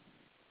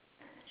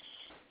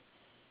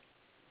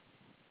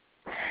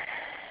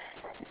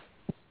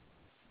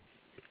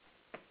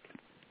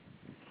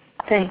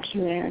 Thank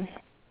you, Anne.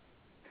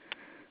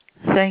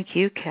 Thank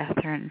you,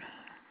 Kathryn.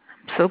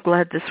 I'm so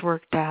glad this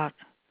worked out.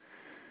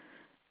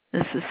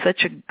 This is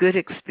such a good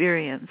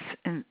experience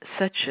and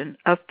such an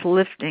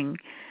uplifting,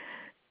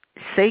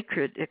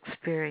 sacred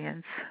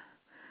experience.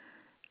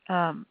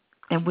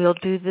 And we'll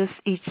do this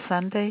each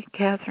Sunday,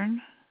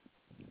 Kathryn?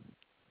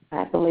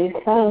 I believe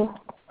so,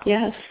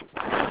 yes.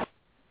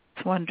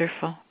 It's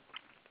wonderful.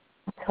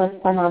 That's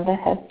what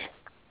Sananda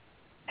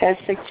has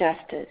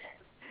suggested.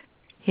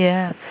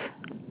 Yes.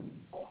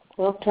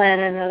 We'll plan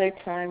another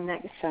time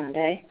next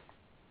Sunday,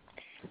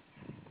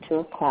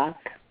 2:00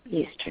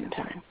 Eastern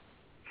Time.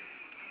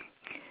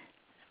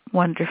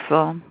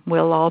 Wonderful.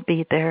 We'll all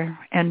be there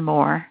and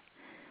more.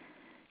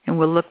 And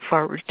we'll look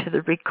forward to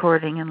the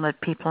recording and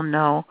let people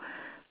know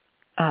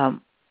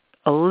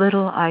a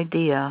little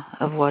idea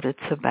of what it's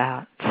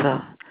about.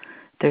 So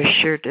they're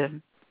sure to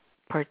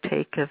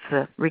partake of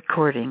the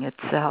recording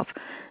itself.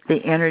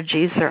 The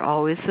energies are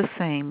always the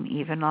same,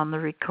 even on the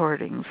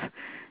recordings.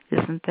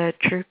 Isn't that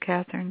true,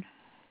 Kathryn?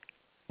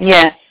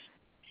 Yes.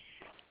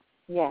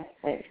 Yes.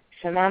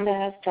 Sananda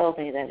has told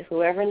me that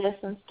whoever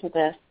listens to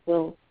this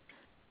will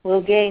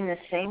gain the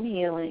same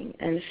healing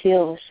and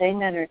feel the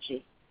same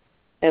energy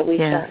that we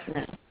felt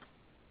now.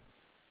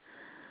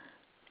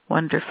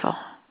 Wonderful.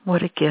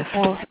 What a gift.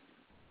 Well,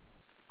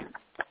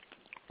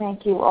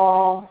 thank you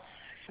all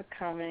for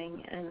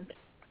coming, and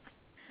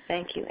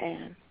thank you,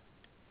 Anne.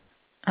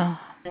 Oh.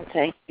 And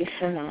thank you,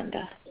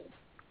 Sananda.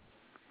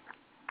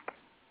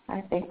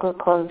 I think we'll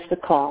close the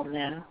call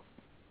now.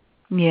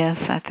 Yes,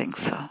 I think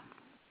so.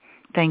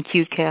 Thank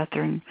you,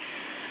 Kathryn.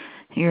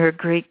 You're a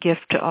great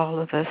gift to all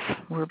of us.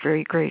 We're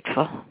very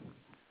grateful.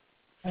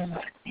 Oh,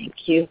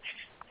 thank you.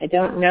 I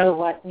don't know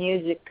what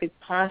music could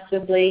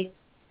possibly...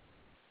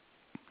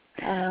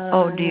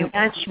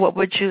 what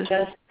would you...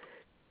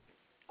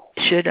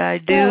 Should I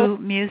do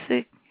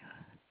music?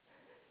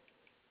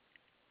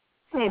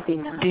 Maybe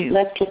not.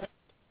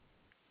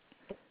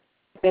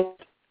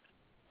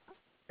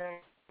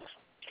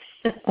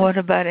 What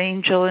about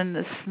Angel in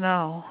the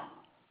Snow?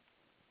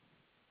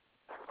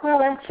 Well,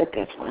 that's a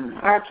good one.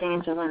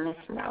 Archangel in the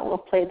Snow. We'll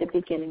play the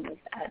beginning of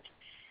that.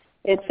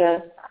 It's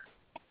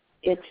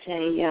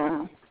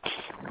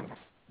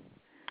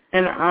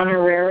an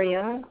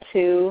honorarium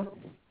to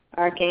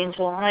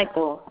Archangel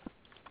Michael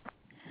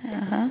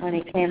when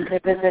he came to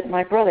visit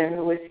my brother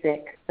who was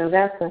sick. So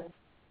that's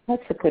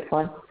a good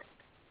one.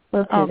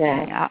 We'll do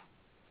that.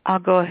 I'll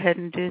go ahead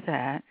and do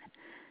that,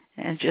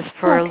 and just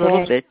for a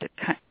little bit to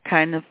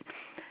kind of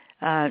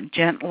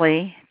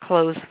gently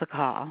close the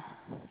call.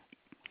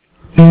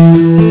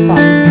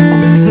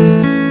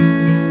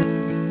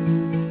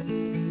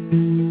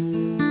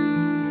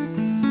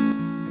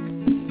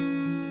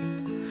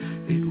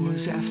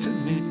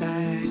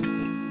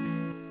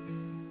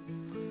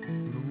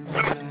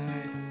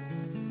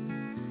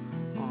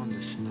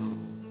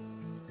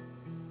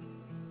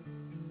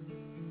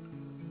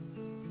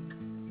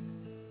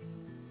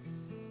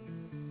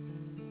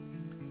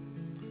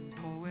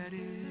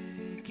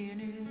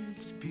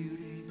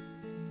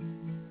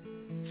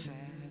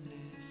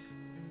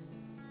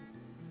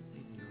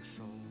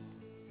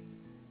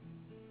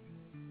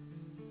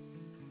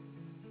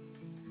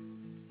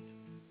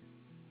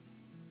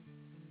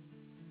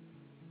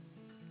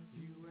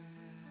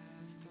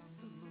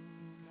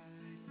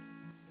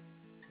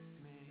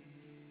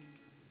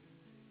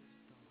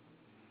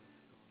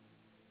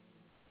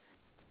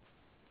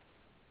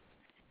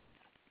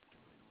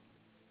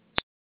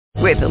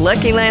 With the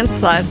Lucky Land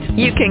Slots,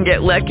 you can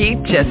get lucky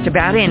just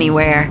about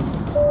anywhere.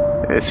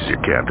 This is your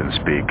captain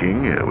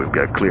speaking. We've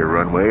got clear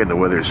runway and the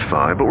weather's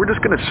fine, but we're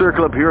just going to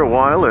circle up here a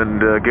while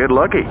and get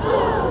lucky.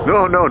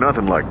 No,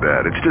 nothing like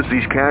that. It's just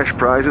these cash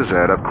prizes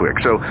add up quick.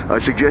 So I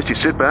suggest you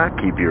sit back,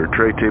 keep your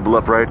tray table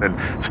upright, and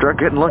start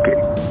getting lucky.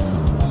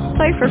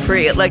 Play for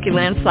free at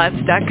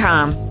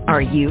LuckyLandSlots.com.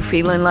 Are you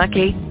feeling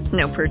lucky?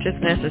 No purchase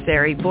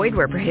necessary. Void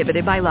where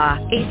prohibited by law.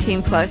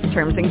 18+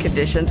 terms and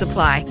conditions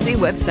apply. See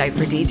website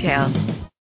for details.